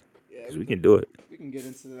protagonist list? Yeah, Because we can do it. we can get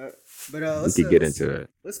into that. But We let's could get let's- into that.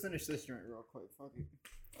 Let's finish this joint real quick. Fuck it.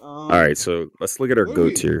 All right, so let's look at our what are we-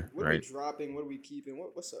 goat tier, What are right? we dropping? What are we keeping?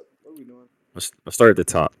 What's up? What are we doing? Let's start at the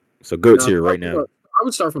top. So goat No, tier right now. I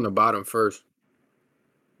would start from the bottom first.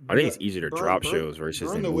 I think it's easier to drop shows versus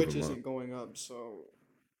Burn than the move Witch them isn't up. going up, so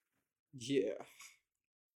yeah,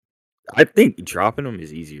 I think dropping them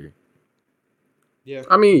is easier. yeah.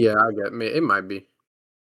 I mean, yeah, I get me. It might be.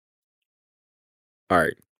 All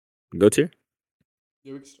right, goat tier.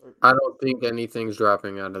 Yeah, we can start. I don't think anything's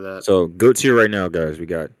dropping out of that. So goat tier right now, guys. We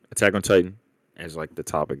got Attack on Titan as like the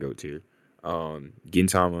top of goat tier.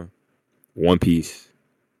 Gintama, One Piece,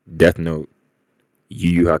 Death Note, Yu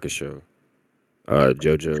Yu Hakusho,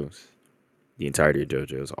 JoJo's, the entirety of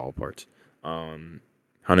JoJo's, all parts.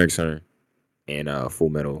 Hunter x Hunter, and Full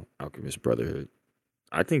Metal Alchemist Brotherhood.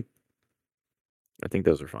 I think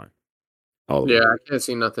those are fine. All of Yeah, them. I can't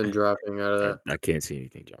see nothing dropping out of that. I can't see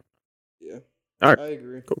anything drop. Yeah, All right. I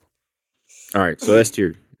agree. Cool. All right, so S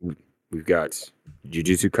tier, we've got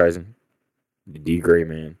Jujutsu Kaisen, the D Gray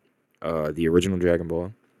Man, the original Dragon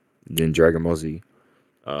Ball, then Dragon Ball Z,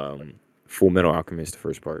 Full Metal Alchemist, the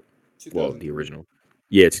first part. Well, the 2003. original.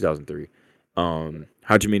 Yeah, 2003.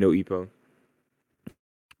 Hajime no Ippo.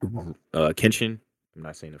 Kenshin. I'm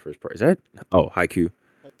not saying the first part. Is that? Oh, Haikyuu.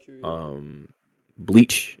 Haikyuu, yeah.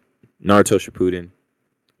 Bleach, Naruto Shippuden,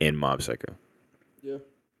 and Mob Psycho. Yeah.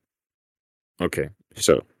 Okay,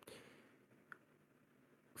 so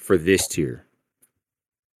for this tier,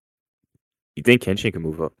 you think Kenshin can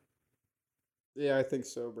move up? Yeah, I think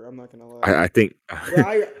so, bro. I'm not gonna lie. I think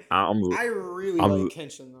Bro, I'm I really I'm- like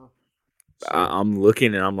Kenshin though. So, I'm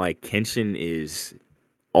looking and I'm like Kenshin is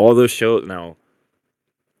all those shows now.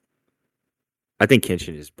 I think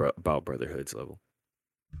Kenshin is about Brotherhood's level.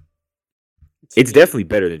 to It's me, definitely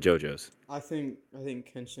better than JoJo's. I think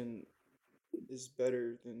Kenshin is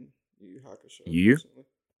better than Yu Yu Hakusho. Yu Yu? personally.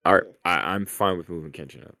 All right, Yeah. I'm fine with moving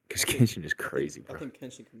Kenshin up because Kenshin is crazy, I bro. think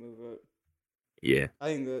Kenshin can move up. Yeah, I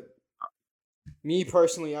think that me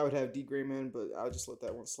personally, I would have D Gray Man, but I'll just let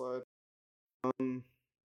that one slide. I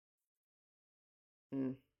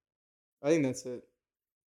think that's it.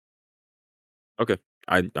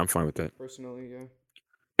 I'm fine with that. Personally, yeah.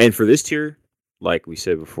 And for this tier, like we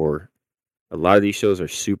said before, a lot of these shows are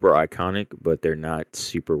super iconic, but they're not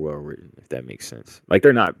super well written. If that makes sense. Like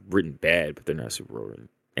they're not written bad, but they're not super well written.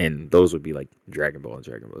 And those would be like Dragon Ball and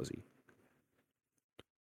Dragon Ball Z.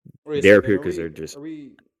 Wait a They're up second. here Are because we? they're just Are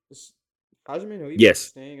we? Is Hajime no Ippo yes.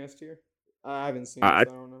 staying S tier? I haven't seen it, I so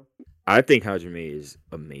I don't know. I think Hajime is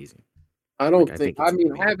amazing. I Like don't I think. think I it's mean, I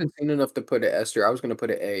amazing. haven't seen enough to put it S tier. I was gonna put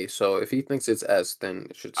it A. So if he thinks it's S, then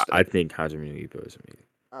it should stay. I think Hajime no Ippo is amazing.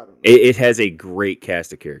 I don't know. It has a great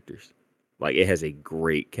cast of characters. Like it has a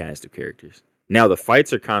great cast of characters. Now the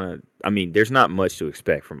fights are kind of. I mean, there's not much to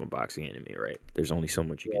expect from a boxing anime, right? There's only so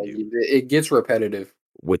much you can Yeah, do it gets repetitive.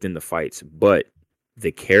 within the fights, but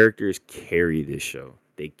the characters carry this show.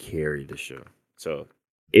 They carry the show. So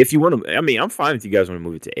if you want to, I mean, I'm fine if you guys want to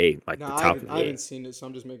move it to A, like No, the I top haven't. of I the A. haven't seen it, so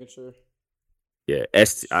I'm just making sure. Yeah,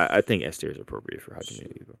 S. I think S tier is appropriate for Hajime no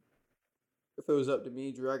Ippo. If it was up to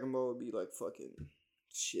me, Dragon Ball would be like fucking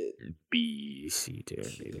shit. B, C tier,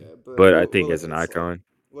 maybe. Yeah, But I we'll think let as an it slide. icon,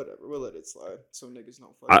 Whatever, we'll let it slide. So niggas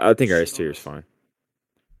don't fucking I think our shit S tier on is us. fine.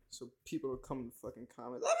 So people will come in fucking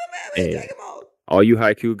comments. I'm a man, Hey, Dragon Ball. all you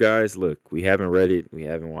haiku guys, look, we haven't read it, we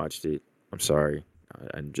haven't watched it. I'm sorry,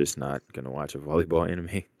 I'm just not gonna watch a volleyball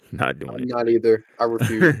anime. Not doing I'm it. not either. I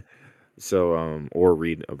refuse. So, or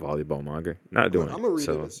read a volleyball manga. Not doing I'm it. gonna read it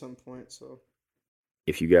So, at some point. So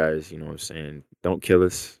if you guys, you know what I'm saying, don't kill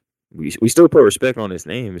us. We still put respect on his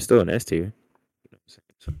name. It's still an S tier. You know what I'm saying?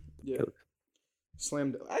 So, yeah, kill us.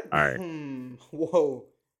 slam. All right, Whoa.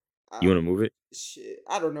 you want to move it? Shit.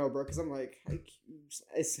 I don't know, bro. Cause I'm like,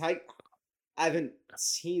 it's like I haven't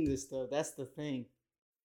seen this though. That's the thing.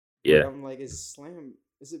 But Yeah, I'm like, is Slam?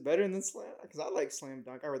 Is it better than Slam? Because I like Slam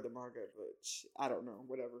Dunk. I read the manga, but I don't know.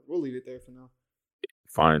 Whatever. We'll leave it there for now.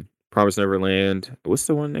 fine. Promise Neverland. What's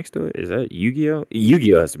the one next to it? Is that Yu-Gi-Oh?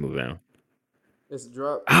 Yu-Gi-Oh has to move down. It's a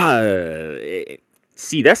drop.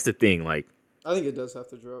 See, that's the thing. Like, I think it does have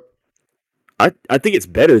to drop. I think it's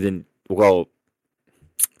better than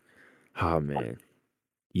oh man,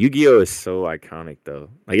 Yu-Gi-Oh is so iconic though.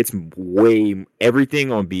 Like, it's way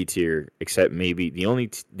everything on B tier except maybe the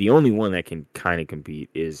only one that can kind of compete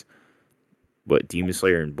is what Demon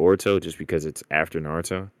Slayer and Boruto, just because it's after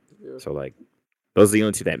Naruto. Yeah. So like, those are the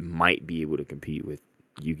only two that might be able to compete with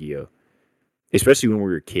Yu-Gi-Oh. Especially when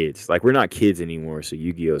we were kids. Like, we're not kids anymore, so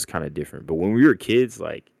Yu-Gi-Oh is kind of different. But when we were kids,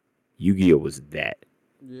 like, Yu-Gi-Oh was that.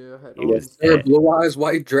 Yeah. I had It all was those, that. Blue Eyes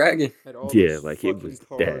White Dragon. had all Yeah, those like it fucking was that.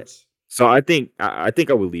 cards. So I think I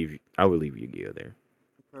would leave Yu-Gi-Oh there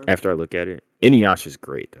Okay. after I look at it. Inuyasha's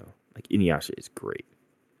great though. Like Inuyasha is great.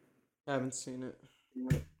 I haven't seen it.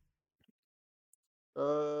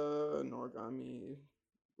 Noragami,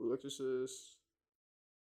 Blue Exorcist,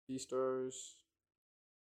 Beastars.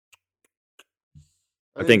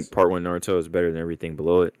 I think part one Naruto is better than everything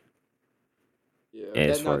below it. Yeah.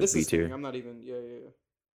 And as far as this B is the thing. tier, I'm not even. Yeah.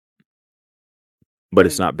 but I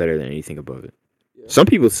it's think- not better than anything above it. Yeah. Some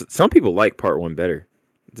people like part one better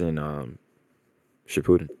than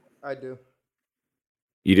Shippuden. I do.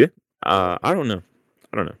 You do? I don't know.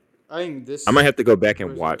 I think this. I might have to go back what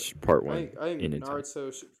and is watch it? part I one think, I think in its time.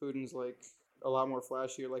 Naruto Shippuden's like a lot more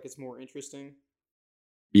flashier. Like it's more interesting,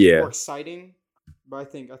 Yeah, more exciting. But I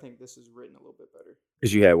think this is written a little bit better.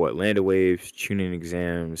 because you had what Land of Waves, Chunin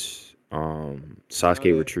exams, Sasuke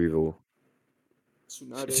Tsunade. retrieval.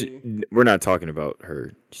 Tsunade. We're not talking about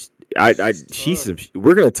her. She's tough.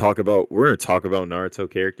 We're gonna talk about Naruto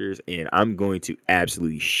characters, and I'm going to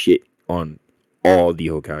absolutely shit on all the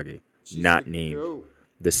Hokage, She's not the named goat.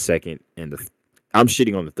 the second and the. I'm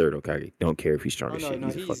shitting on the third Hokage. Don't care if he's strong Oh as no, shit. no,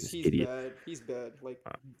 He's a fucking he's idiot. bad. He's bad. Like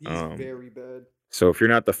he's Um, very bad. So if you're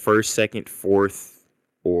not the first, second, fourth,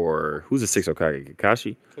 or who's the sixth Hokage?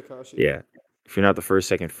 Kakashi. Kakashi. Yeah. If you're not the first,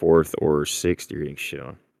 second, fourth, or sixth, you're getting shit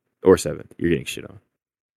on. Or seventh, you're getting shit on.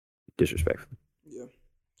 Disrespectful.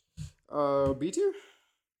 Yeah. B tier.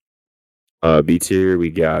 B tier, we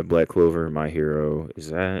got Black Clover, My Hero. Is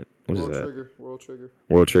that what is that? World Trigger.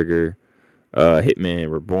 World Trigger.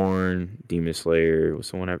 Hitman Reborn, Demon Slayer.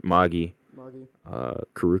 What's the one? Magi. Magi.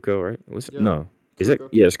 Karuko, right? What's Yeah. no? Is that Karuko.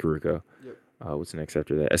 yes, Karuko. Yep. What's the next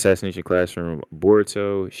after that? Assassination Classroom,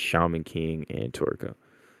 Boruto, Shaman King, and Toriko.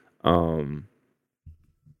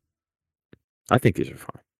 I think these are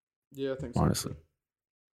fine. Yeah, I think so. Honestly.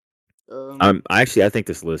 too. I think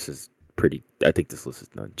this list is pretty. I think this list is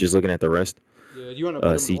done. Just looking at the rest. Yeah. Do you want to put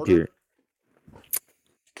them C in order? tier.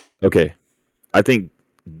 Okay, I think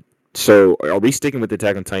so. Are we sticking with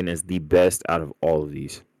Attack on Titan as the best out of all of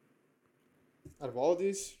these? Out of all of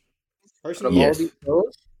these, Out of personally, all Yes. these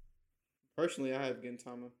shows, personally, I have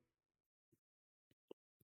Gintama.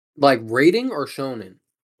 like rating or shonen?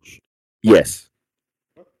 Yes.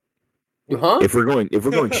 Huh? If we're going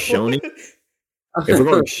shonen, If we're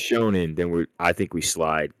going shonen, then I think we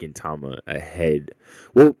slide Gintama ahead.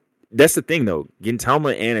 Well, that's the thing though.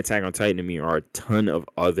 Gintama and Attack on Titan to me are a ton of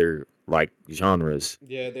other like genres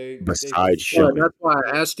Yeah, they besides Yeah, shonen. that's why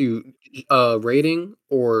I asked you, rating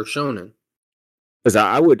or shonen. Because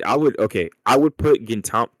I would I would put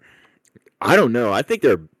Gintama. I don't know. I think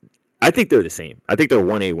they're the same. I think they're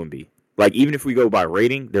 1A 1B. Like even if we go by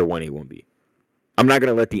rating, they're 1A 1B. I'm not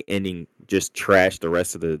gonna let the ending just trash the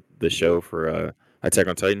rest of the show for Attack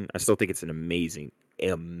on Titan. I still think it's an amazing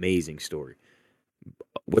story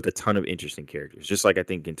with a ton of interesting characters. Just like I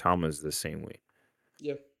think Gintama is the same way.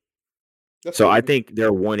 Yeah, that's So cool I with me. think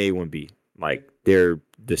they're 1A 1B. Like Yeah. they're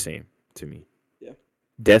the same to me. Yeah.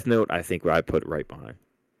 Death Note, I think I put right behind.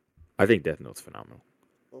 I think Death Note's phenomenal.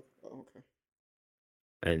 Oh, okay.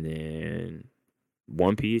 And then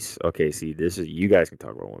One Piece. Okay, see, this is you guys can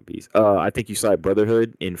talk about One Piece. I think you slide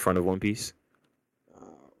Brotherhood in front of One Piece.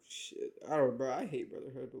 Oh shit! I don't, bro. I hate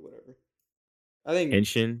Brotherhood, but whatever. I think.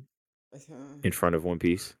 Henshin Uh, in front of One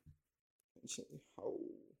Piece. oh,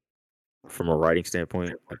 From a writing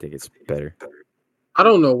standpoint, I think it's better. I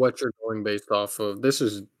don't know what you're going based off of. This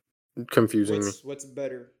is confusing me. what's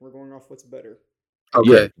better? We're going off what's better.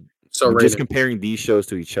 Okay, Yeah, so just rating. comparing these shows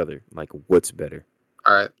to each other, like what's better?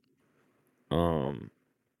 All right.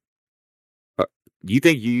 Do you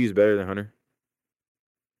think Yu Yu's better than Hunter?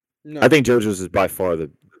 No, I think JoJo's is by far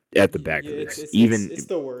at the back yeah, of it's this. it's, Even it's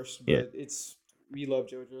the worst, yeah. but it's we love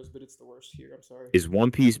JoJo's, but it's the worst here. I'm sorry. Is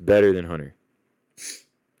One Piece better than Hunter?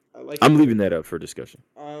 Like I'm leaving that up for discussion.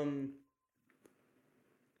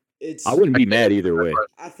 It's. I wouldn't be mad either way.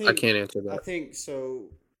 I think I can't answer that. I think so.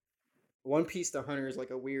 One Piece to Hunter is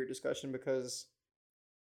like a weird discussion because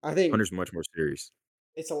I think Hunter's much more serious.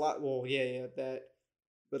 it's a lot. Well, yeah, that.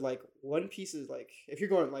 But like One Piece is like if you're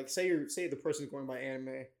going like say the person's going by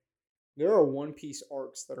anime, there are One Piece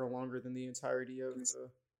arcs that are longer than the entirety of the.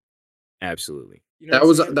 Absolutely. You know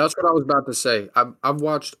That's what what I was about to say. I've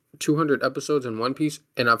watched 200 episodes in One Piece,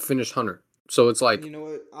 and I've finished Hunter. So it's like, you know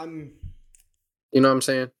what you know what I'm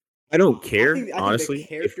saying? I don't care, I think honestly. the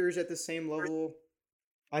characters at the same level.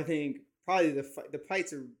 I think probably the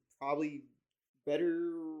fights are probably better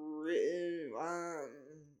written. I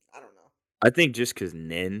don't know. I think just because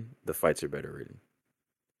Nen, the fights are better written.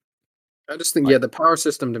 I just think, the power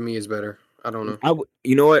system to me is better. I don't know.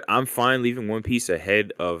 You know what? I'm fine leaving One Piece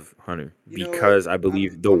ahead of Hunter You know because what? I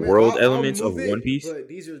believe the world elements of move One it, Piece. but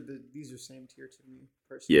these are same tier to me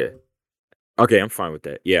personally. Yeah. Okay, I'm fine with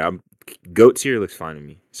that. Yeah, GOAT tier looks fine to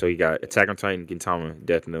me. So you got Attack on Titan, Gintama,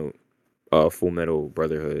 Death Note, Full Metal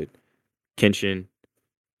Brotherhood, Kenshin,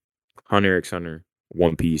 Hunter x Hunter,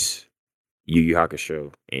 One Piece, Yu Yu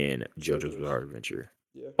Hakusho, and JoJo's Bizarre Adventure.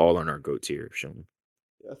 Yeah. All on our GOAT tier shown.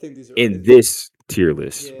 Yeah, I think these are In this tier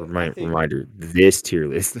list. Yeah, Reminder, this tier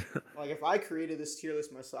list. Like if I created this tier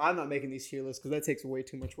list myself, I'm not making these tier lists because that takes way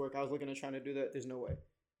too much work. I was looking at trying to do that. There's no way.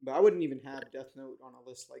 But I wouldn't even have Death Note on a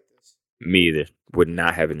list like this. Me either. Would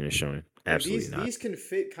not have it in a shonen. Absolutely not. These can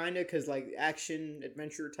fit kind of because like action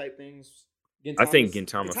adventure type things. I think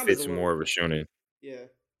Gintama fits more of a shonen. Yeah,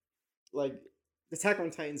 like Attack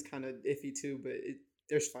on Titan's kind of iffy too, but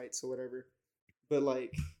there's fights or whatever. But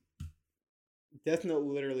like Death Note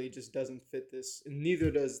literally just doesn't fit this, and neither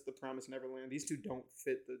does The Promised Neverland. These two don't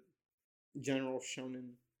fit the general shonen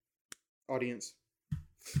audience.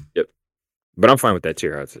 Yep. But I'm fine with that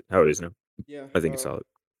tier. How it is now. Yeah, I think it's solid.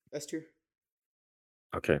 S tier.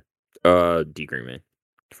 Okay. D Green Man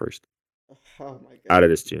first. Oh my god. Out of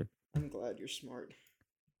this tier. I'm glad you're smart.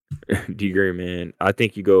 D Green Man. I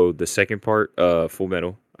think you go the second part, Full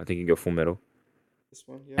Metal. I think you go Full Metal. This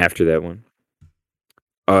one, yeah. After that one.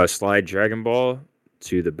 Slide Dragon Ball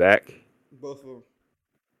to the back. Both of them.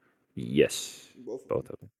 Yes. Both of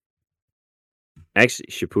them. Actually,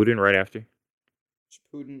 Shippuden right after.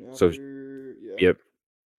 Shippuden after, So, yeah. Yep.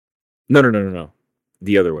 No.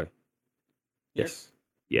 The other way. Here? Yes.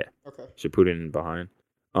 Yeah. Okay. Shippuden behind.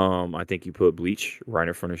 I think you put Bleach right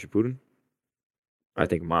in front of Shippuden. I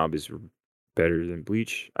think Mob is better than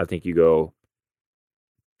Bleach. I think you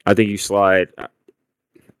slide.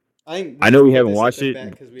 I know we haven't watched it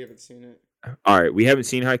because we haven't seen it. All right, we haven't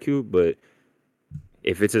seen Haikyuu, but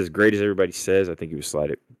if it's as great as everybody says, I think you would slide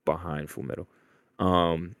it behind Full Metal.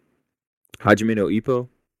 Hajime no Ippo,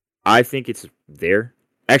 I think it's there.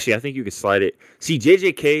 Actually, I think you could slide it. See,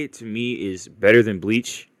 JJK to me is better than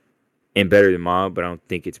Bleach and better than Mob, but I don't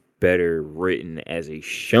think it's better written as a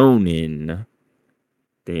shonen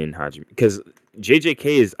than Hajime, because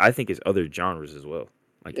JJK I think is other genres as well.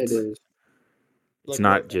 Like it is. It's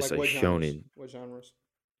not just a shonen. What genres?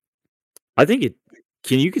 I think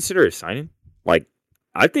can you consider it seinen? Like,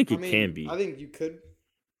 I think it can be. I think you could.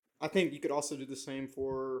 I think you could also do the same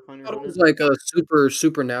for Hunter I x thought it was Hunter. like a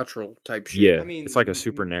supernatural type shit. Yeah, I mean, it's like a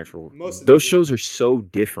supernatural. most of them Those do. shows are so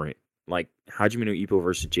different. Like Hajime no Ippo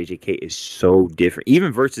versus JJK is so different.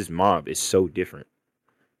 Even versus Mob is so different.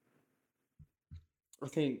 I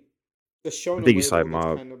think the I Shonen think you side label gets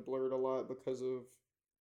Mob, kind of blurred a lot because of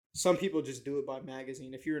some people just do it by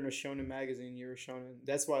magazine. If you're in a Shonen magazine, you're a Shonen.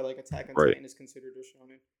 That's why like Attack on right? Titan is considered a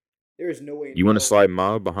Shonen. There is no way in You want to hell slide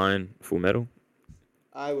Mob behind Full Metal?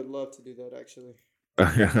 I would love to do that actually.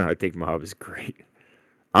 I think Mob is great.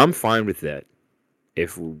 I'm But fine with that.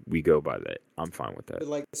 If we go by that, I'm fine with that. but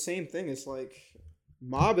like the same thing is like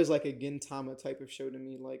Mob is like a Gintama type of show to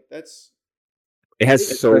me. Like It has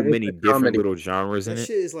it, so It's many a different comedy. little genres in that it.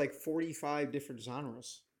 shit is like 45 different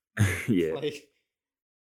genres. Yeah. Like,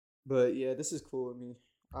 but yeah, this is cool with me.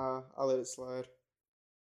 I'll let it slide.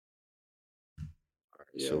 So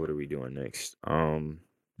Yeah, what are we doing next? A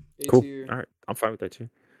Cool. tier. All right, I'm fine with that too.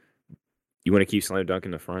 You want to keep Slam Dunk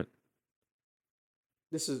in the front?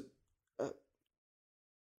 This is, uh,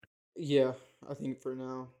 yeah. I think for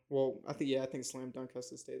now. Well, I think Slam Dunk has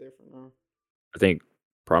to stay there for now. I think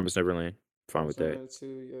Promise Neverland. Fine with Promise that.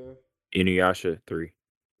 Neverland 2, yeah. Inuyasha 3.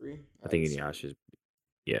 3. I think I'd say Inuyasha's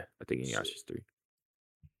yeah. I think shit. Inuyasha's 3.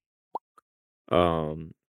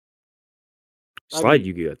 Um, I slide mean,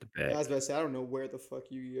 Yu-Gi-Oh at the I back. was about to say I don't know where the fuck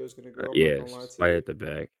Yu-Gi-Oh is gonna go. I'm not Yeah, gonna lie to slide you. at the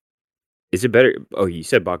back. Is it better? Oh, you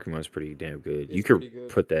said Bakuman's pretty damn good. You It's could pretty good.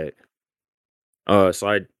 put that.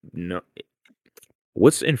 Slide no.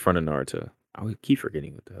 What's in front of Naruto? I would keep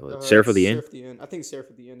forgetting what the hell it's. Seraph of the End. Seraph the End. I think Seraph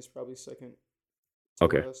of the End is probably second to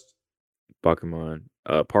Okay, last. Bakuman.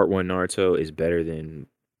 Part 1 Naruto is better than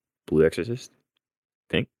Blue Exorcist.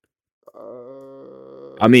 Think.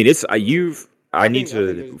 I mean, it's you've. I need I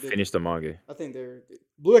think to finish the manga. I think they're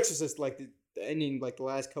Blue Exorcist like the ending like the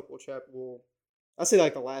last couple of chapters. Well, I say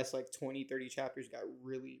like the last like 20, 30 chapters got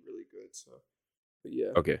really really good. So, but yeah,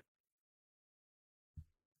 Okay.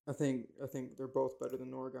 I think they're both better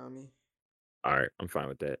than Origami. All right, I'm fine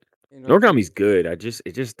with that. And Noragami's good. It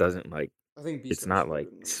just doesn't like. I think It's Beastars is not better like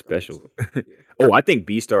than Origami special. too. Yeah, Oh, I think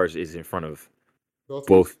Beastars is in front of both of these.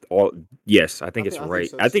 both. All yes, I think it's I think right.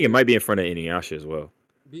 so I think it too. might be in front of Inuyasha as well.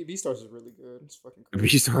 Beastars is really good. It's fucking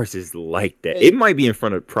crazy. Beastars is like that. Hey, It might be in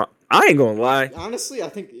front of. I ain't gonna lie. honestly, I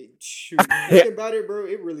think shoot, thinking about it, bro,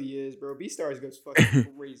 it really is, bro. Beastars goes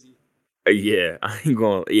fucking crazy. Yeah, I ain't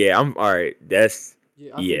going. Yeah, I'm all right. That's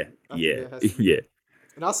Yeah, yeah, I think yeah, that has to be. yeah.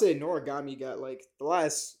 And I'll say Noragami got like the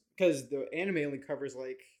last because the anime only covers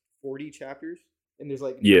like 40 chapters and there's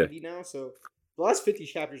like Yeah. 90 now. So the last 50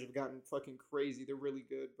 chapters have gotten fucking crazy. They're really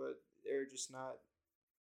good, but they're just not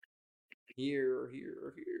here or here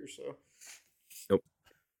or here. So Nope.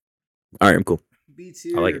 All right, I'm cool. B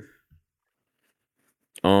I like it.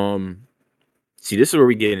 tier. See, this is where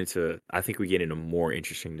we get into. I think we get into more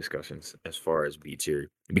interesting discussions as far as B tier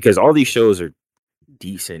because all these shows are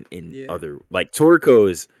decent in Yeah. other like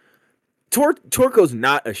Toriko's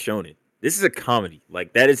not a shonen. This is a comedy.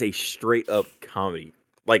 Like that is a straight up comedy.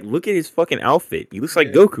 Like look at his fucking outfit. He looks like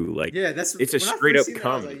Yeah. Goku. Like Yeah, that's it's a when I straight first up seen that,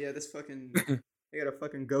 I was comedy. like, yeah, this fucking they got a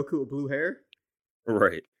fucking Goku with blue hair.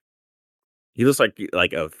 Right. He looks like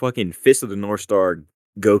a fucking Fist of the North Star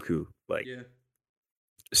Goku. Like Yeah.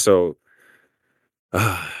 so.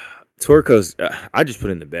 Toriko's. I just put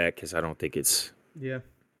it in the back because I don't think it's Yeah.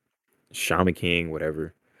 Shaman King,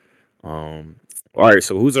 whatever. All right.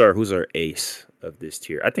 So who's our ace of this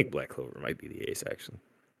tier? I think Black Clover might be the ace actually,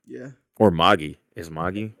 Yeah. or Magi. Is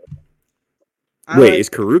Magi? I Wait, like is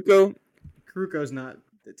Karuko? Kuruko's not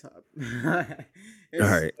the top. All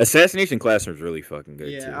right. Assassination Classroom is really fucking good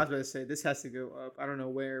Yeah, too. I was about to say this has to go up. I don't know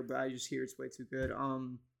where, but I just hear it's way too good.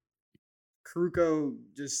 Kuruko,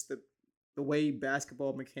 just the way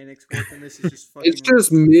basketball mechanics work in this is just fucking. It's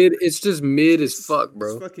just mid. It's just mid as fuck,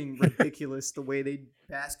 bro. It's fucking ridiculous the way they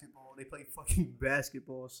basketball. They play fucking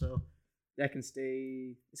basketball, so that can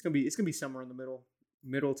stay. It's gonna be somewhere in the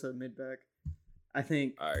middle to mid back. I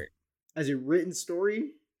think. All right. As a written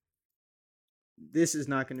story, this is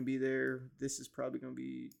not going to be there. This is probably going to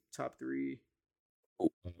be top 3.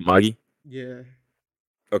 Magi. Yeah.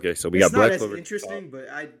 Okay, so we It's got not Black as Clover. interesting, but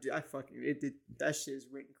I fucking it did that shit is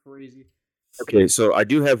written crazy. Okay, so I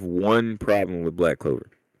do have one problem with Black Clover,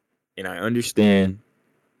 and I understand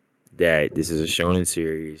that this is a shonen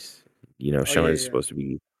series. You know, shonen is supposed to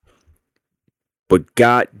be, but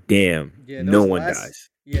goddamn, no one dies.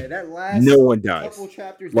 Yeah, that last No one dies. couple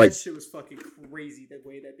chapters, Like- that shit was fucking crazy. The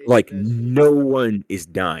way that they Like did that shit. no one is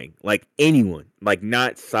dying. Like anyone. Like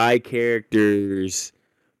not side characters.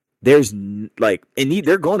 There's like, and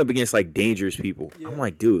they're going up against like dangerous people. Yeah. I'm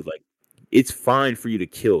like, dude, like it's fine for you to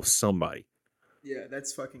kill somebody. Yeah,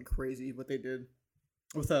 that's fucking crazy what they did.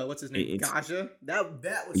 With what's his name? It's Gaja. That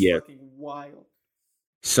was yeah. fucking wild.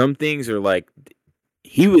 Some things are like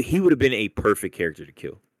he would have been a perfect character to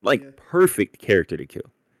kill, like Yeah. perfect character to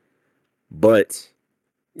kill, but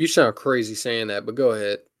You sound crazy saying that, but go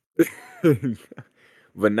ahead.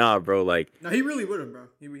 but nah, bro. No, he really would have, bro.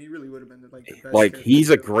 He really would have been like the best Like character to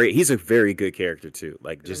kill. he's a very good character too.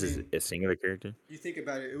 Like 'Cause, I just as mean, a singular character. you think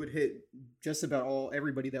about it, it would hit just about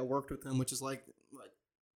everybody that worked with him, which is like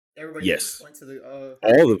everybody that Yes, went to the High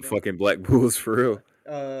all the Kingdom. fucking Black Bulls for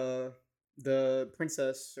real. The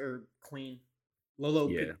princess or queen, Lolo.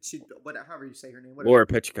 Yeah, However you say her name, whatever. Laura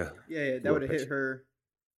Petrica. Yeah, that Laura would have hit Petrica. her.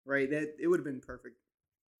 Right, that it would have been perfect.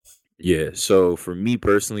 Yeah. So for me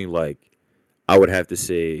personally, like I would have to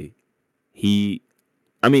say he.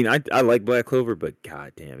 I mean, I like Black Clover, but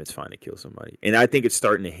goddamn, it's fine to kill somebody, and I think it's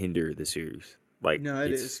starting to hinder the series. Like No,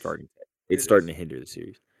 it it's is. starting, It is. to hinder the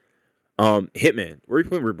series. Hitman, where you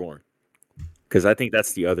putting Reborn? Because I think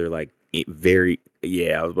that's the other like very.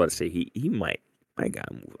 Yeah, I was about to say he might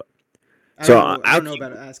gotta move up. I So don't know. I I'll don't know keep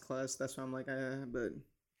about an ass class. That's why I'm like, but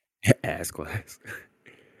ass class.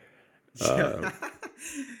 Uh, yeah.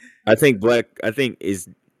 I think Black. I think is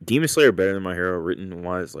Demon Slayer better than My Hero written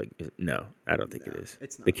wise? Like no, I don't think it No, is.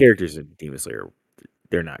 it's The not. characters in Demon Slayer,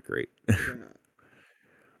 they're not great. They're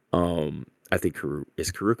not. I think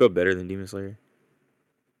is Karuko better than Demon Slayer?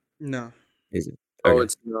 No. Is it? Oh, Okay.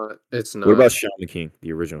 it's not. It's What not. about Shaman King,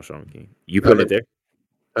 the original Shaman King? You I putting it haven't, there?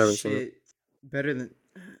 I haven't seen it. Shit. Better than.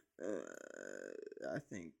 I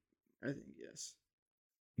think. I think yes.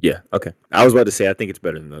 Yeah. Okay. I was about to say I think it's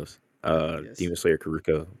better than those. Yes. Demon Slayer,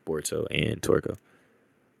 Karuko, Boruto, and Toriko.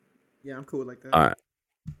 Yeah, I'm cool like that. All right.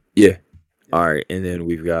 Yeah. Yeah. All right. And then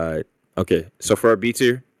we've got okay. So for our B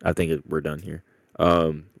tier, I think we're done here.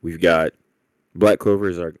 We've got Black Clover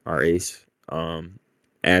is our ace.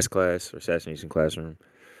 Ass Class or Assassination Classroom.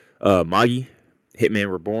 Magi,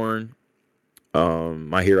 Hitman Reborn.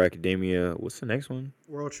 My Hero Academia. What's the next one?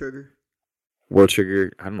 World Trigger. World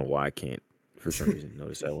Trigger. I don't know why I can't for some reason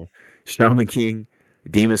notice that one. Shaman King,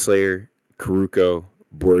 Demon Slayer, Karuko,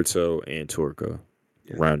 Boruto, and Toriko.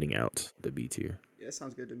 Yeah. Rounding out the B tier. Yeah, that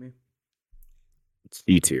sounds good to me.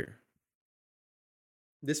 C tier.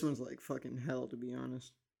 This one's like fucking hell, to be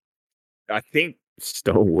honest. I think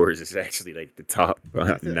Stone Wars is actually like the top. I'm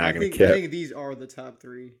not gonna I cap. think these are the top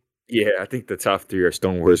three. Yeah, I think the top three are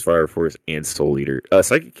Stone Wars, Fire Force, and Soul Eater.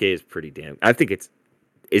 Psychic K is pretty damn. I think it's.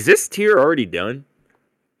 Is this tier already done?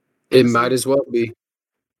 It Honestly, might as well be.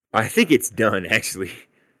 I think it's done actually.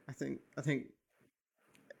 I think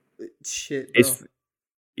shit, bro. It's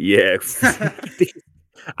yeah.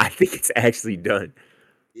 I think it's actually done.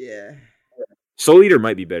 Yeah, Soul Eater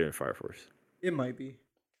might be better than Fire Force, it might be.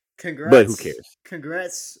 but who cares?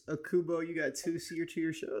 Congrats, Akubo. You got 2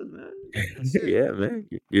 tier shows, man. That's it. Yeah, man,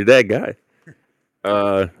 you're that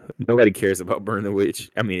guy. Nobody cares about Burn the Witch.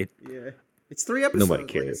 I mean, Yeah, it's 3 episodes. nobody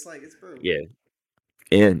Like cares. it's bro. Yeah,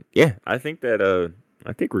 and yeah, I think that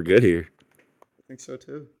I think we're good here. I think so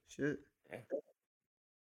too. Shit.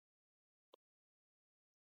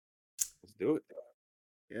 Let's do it.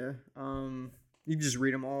 Yeah. You can just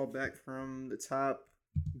read them all back from the top.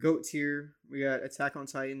 Goat tier. We got Attack on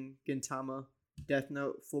Titan, Gintama, Death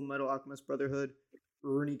Note, Full Metal Alchemist Brotherhood,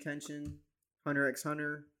 Rurouni Kenshin, Hunter x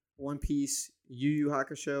Hunter, One Piece, Yu Yu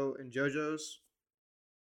Hakusho, and JoJo's.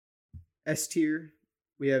 S tier.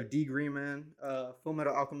 We have D Green Man, Full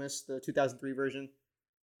Metal Alchemist, the 2003 version,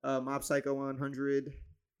 Mob Psycho 100,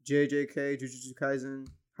 JJK, Jujutsu Kaisen,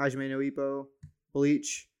 Hajime no Ippo,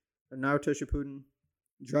 Bleach, Naruto Shippuden,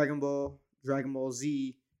 Dragon Ball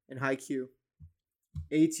Z, and Haikyuu.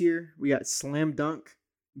 A tier, we got Slam Dunk,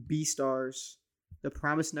 Beastars, The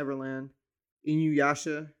Promised Neverland,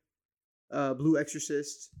 Inuyasha, Blue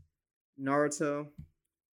Exorcist, Naruto,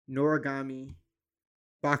 Noragami,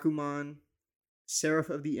 Bakuman, Seraph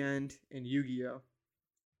of the End, and Yu-Gi-Oh!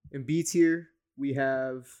 In B tier, we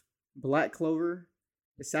have Black Clover,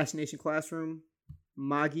 Assassination Classroom,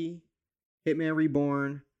 Magi, Hitman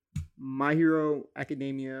Reborn, My Hero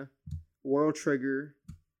Academia, World Trigger,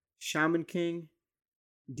 Shaman King,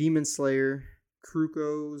 Demon Slayer,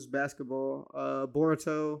 Kruko's Basketball,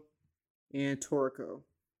 Boruto, and Toriko.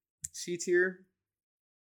 C tier,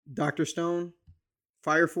 Dr. Stone,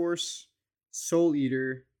 Fire Force, Soul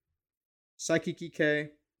Eater, Psychic EK,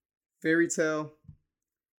 Fairy Tail,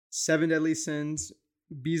 Seven Deadly Sins,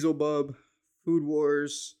 Beelzebub, Food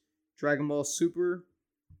Wars, Dragon Ball Super,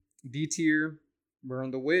 D tier, Burn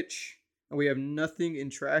the Witch, and we have nothing in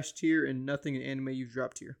trash tier and nothing in anime you've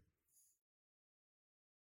dropped tier.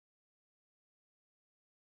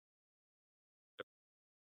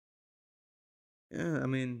 Yeah, I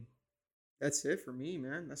mean, that's it for me,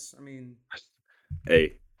 man.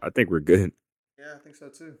 Hey, I think we're good. Yeah, I think so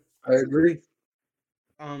too. I agree.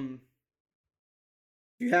 If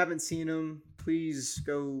you haven't seen them, please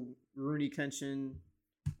go Rooney Kenshin,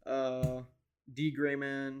 D Gray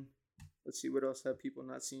Man. Let's see what else have people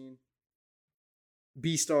not seen.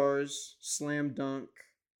 B Stars, Slam Dunk,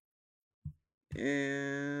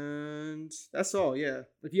 and that's all. Yeah,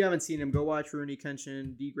 if you haven't seen him, go watch Rooney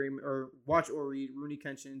Kenshin, D Gray, or watch or read Rooney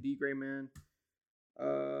Kenshin, D Gray Man.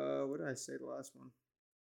 What did I say the last one?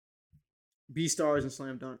 B Stars and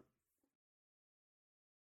Slam Dunk.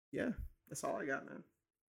 Yeah, that's all I got, man.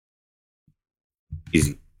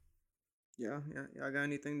 Easy. Yeah. Y'all got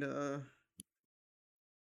anything to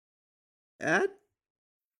add?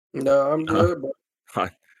 No, I'm good.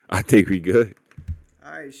 I think we good.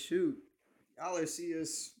 All right, shoot. Y'all let's see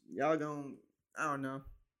us. Y'all gon' I don't know.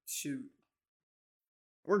 Shoot.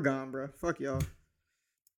 We're gone, bro. Fuck y'all.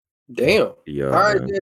 Damn. Yeah. All right, then.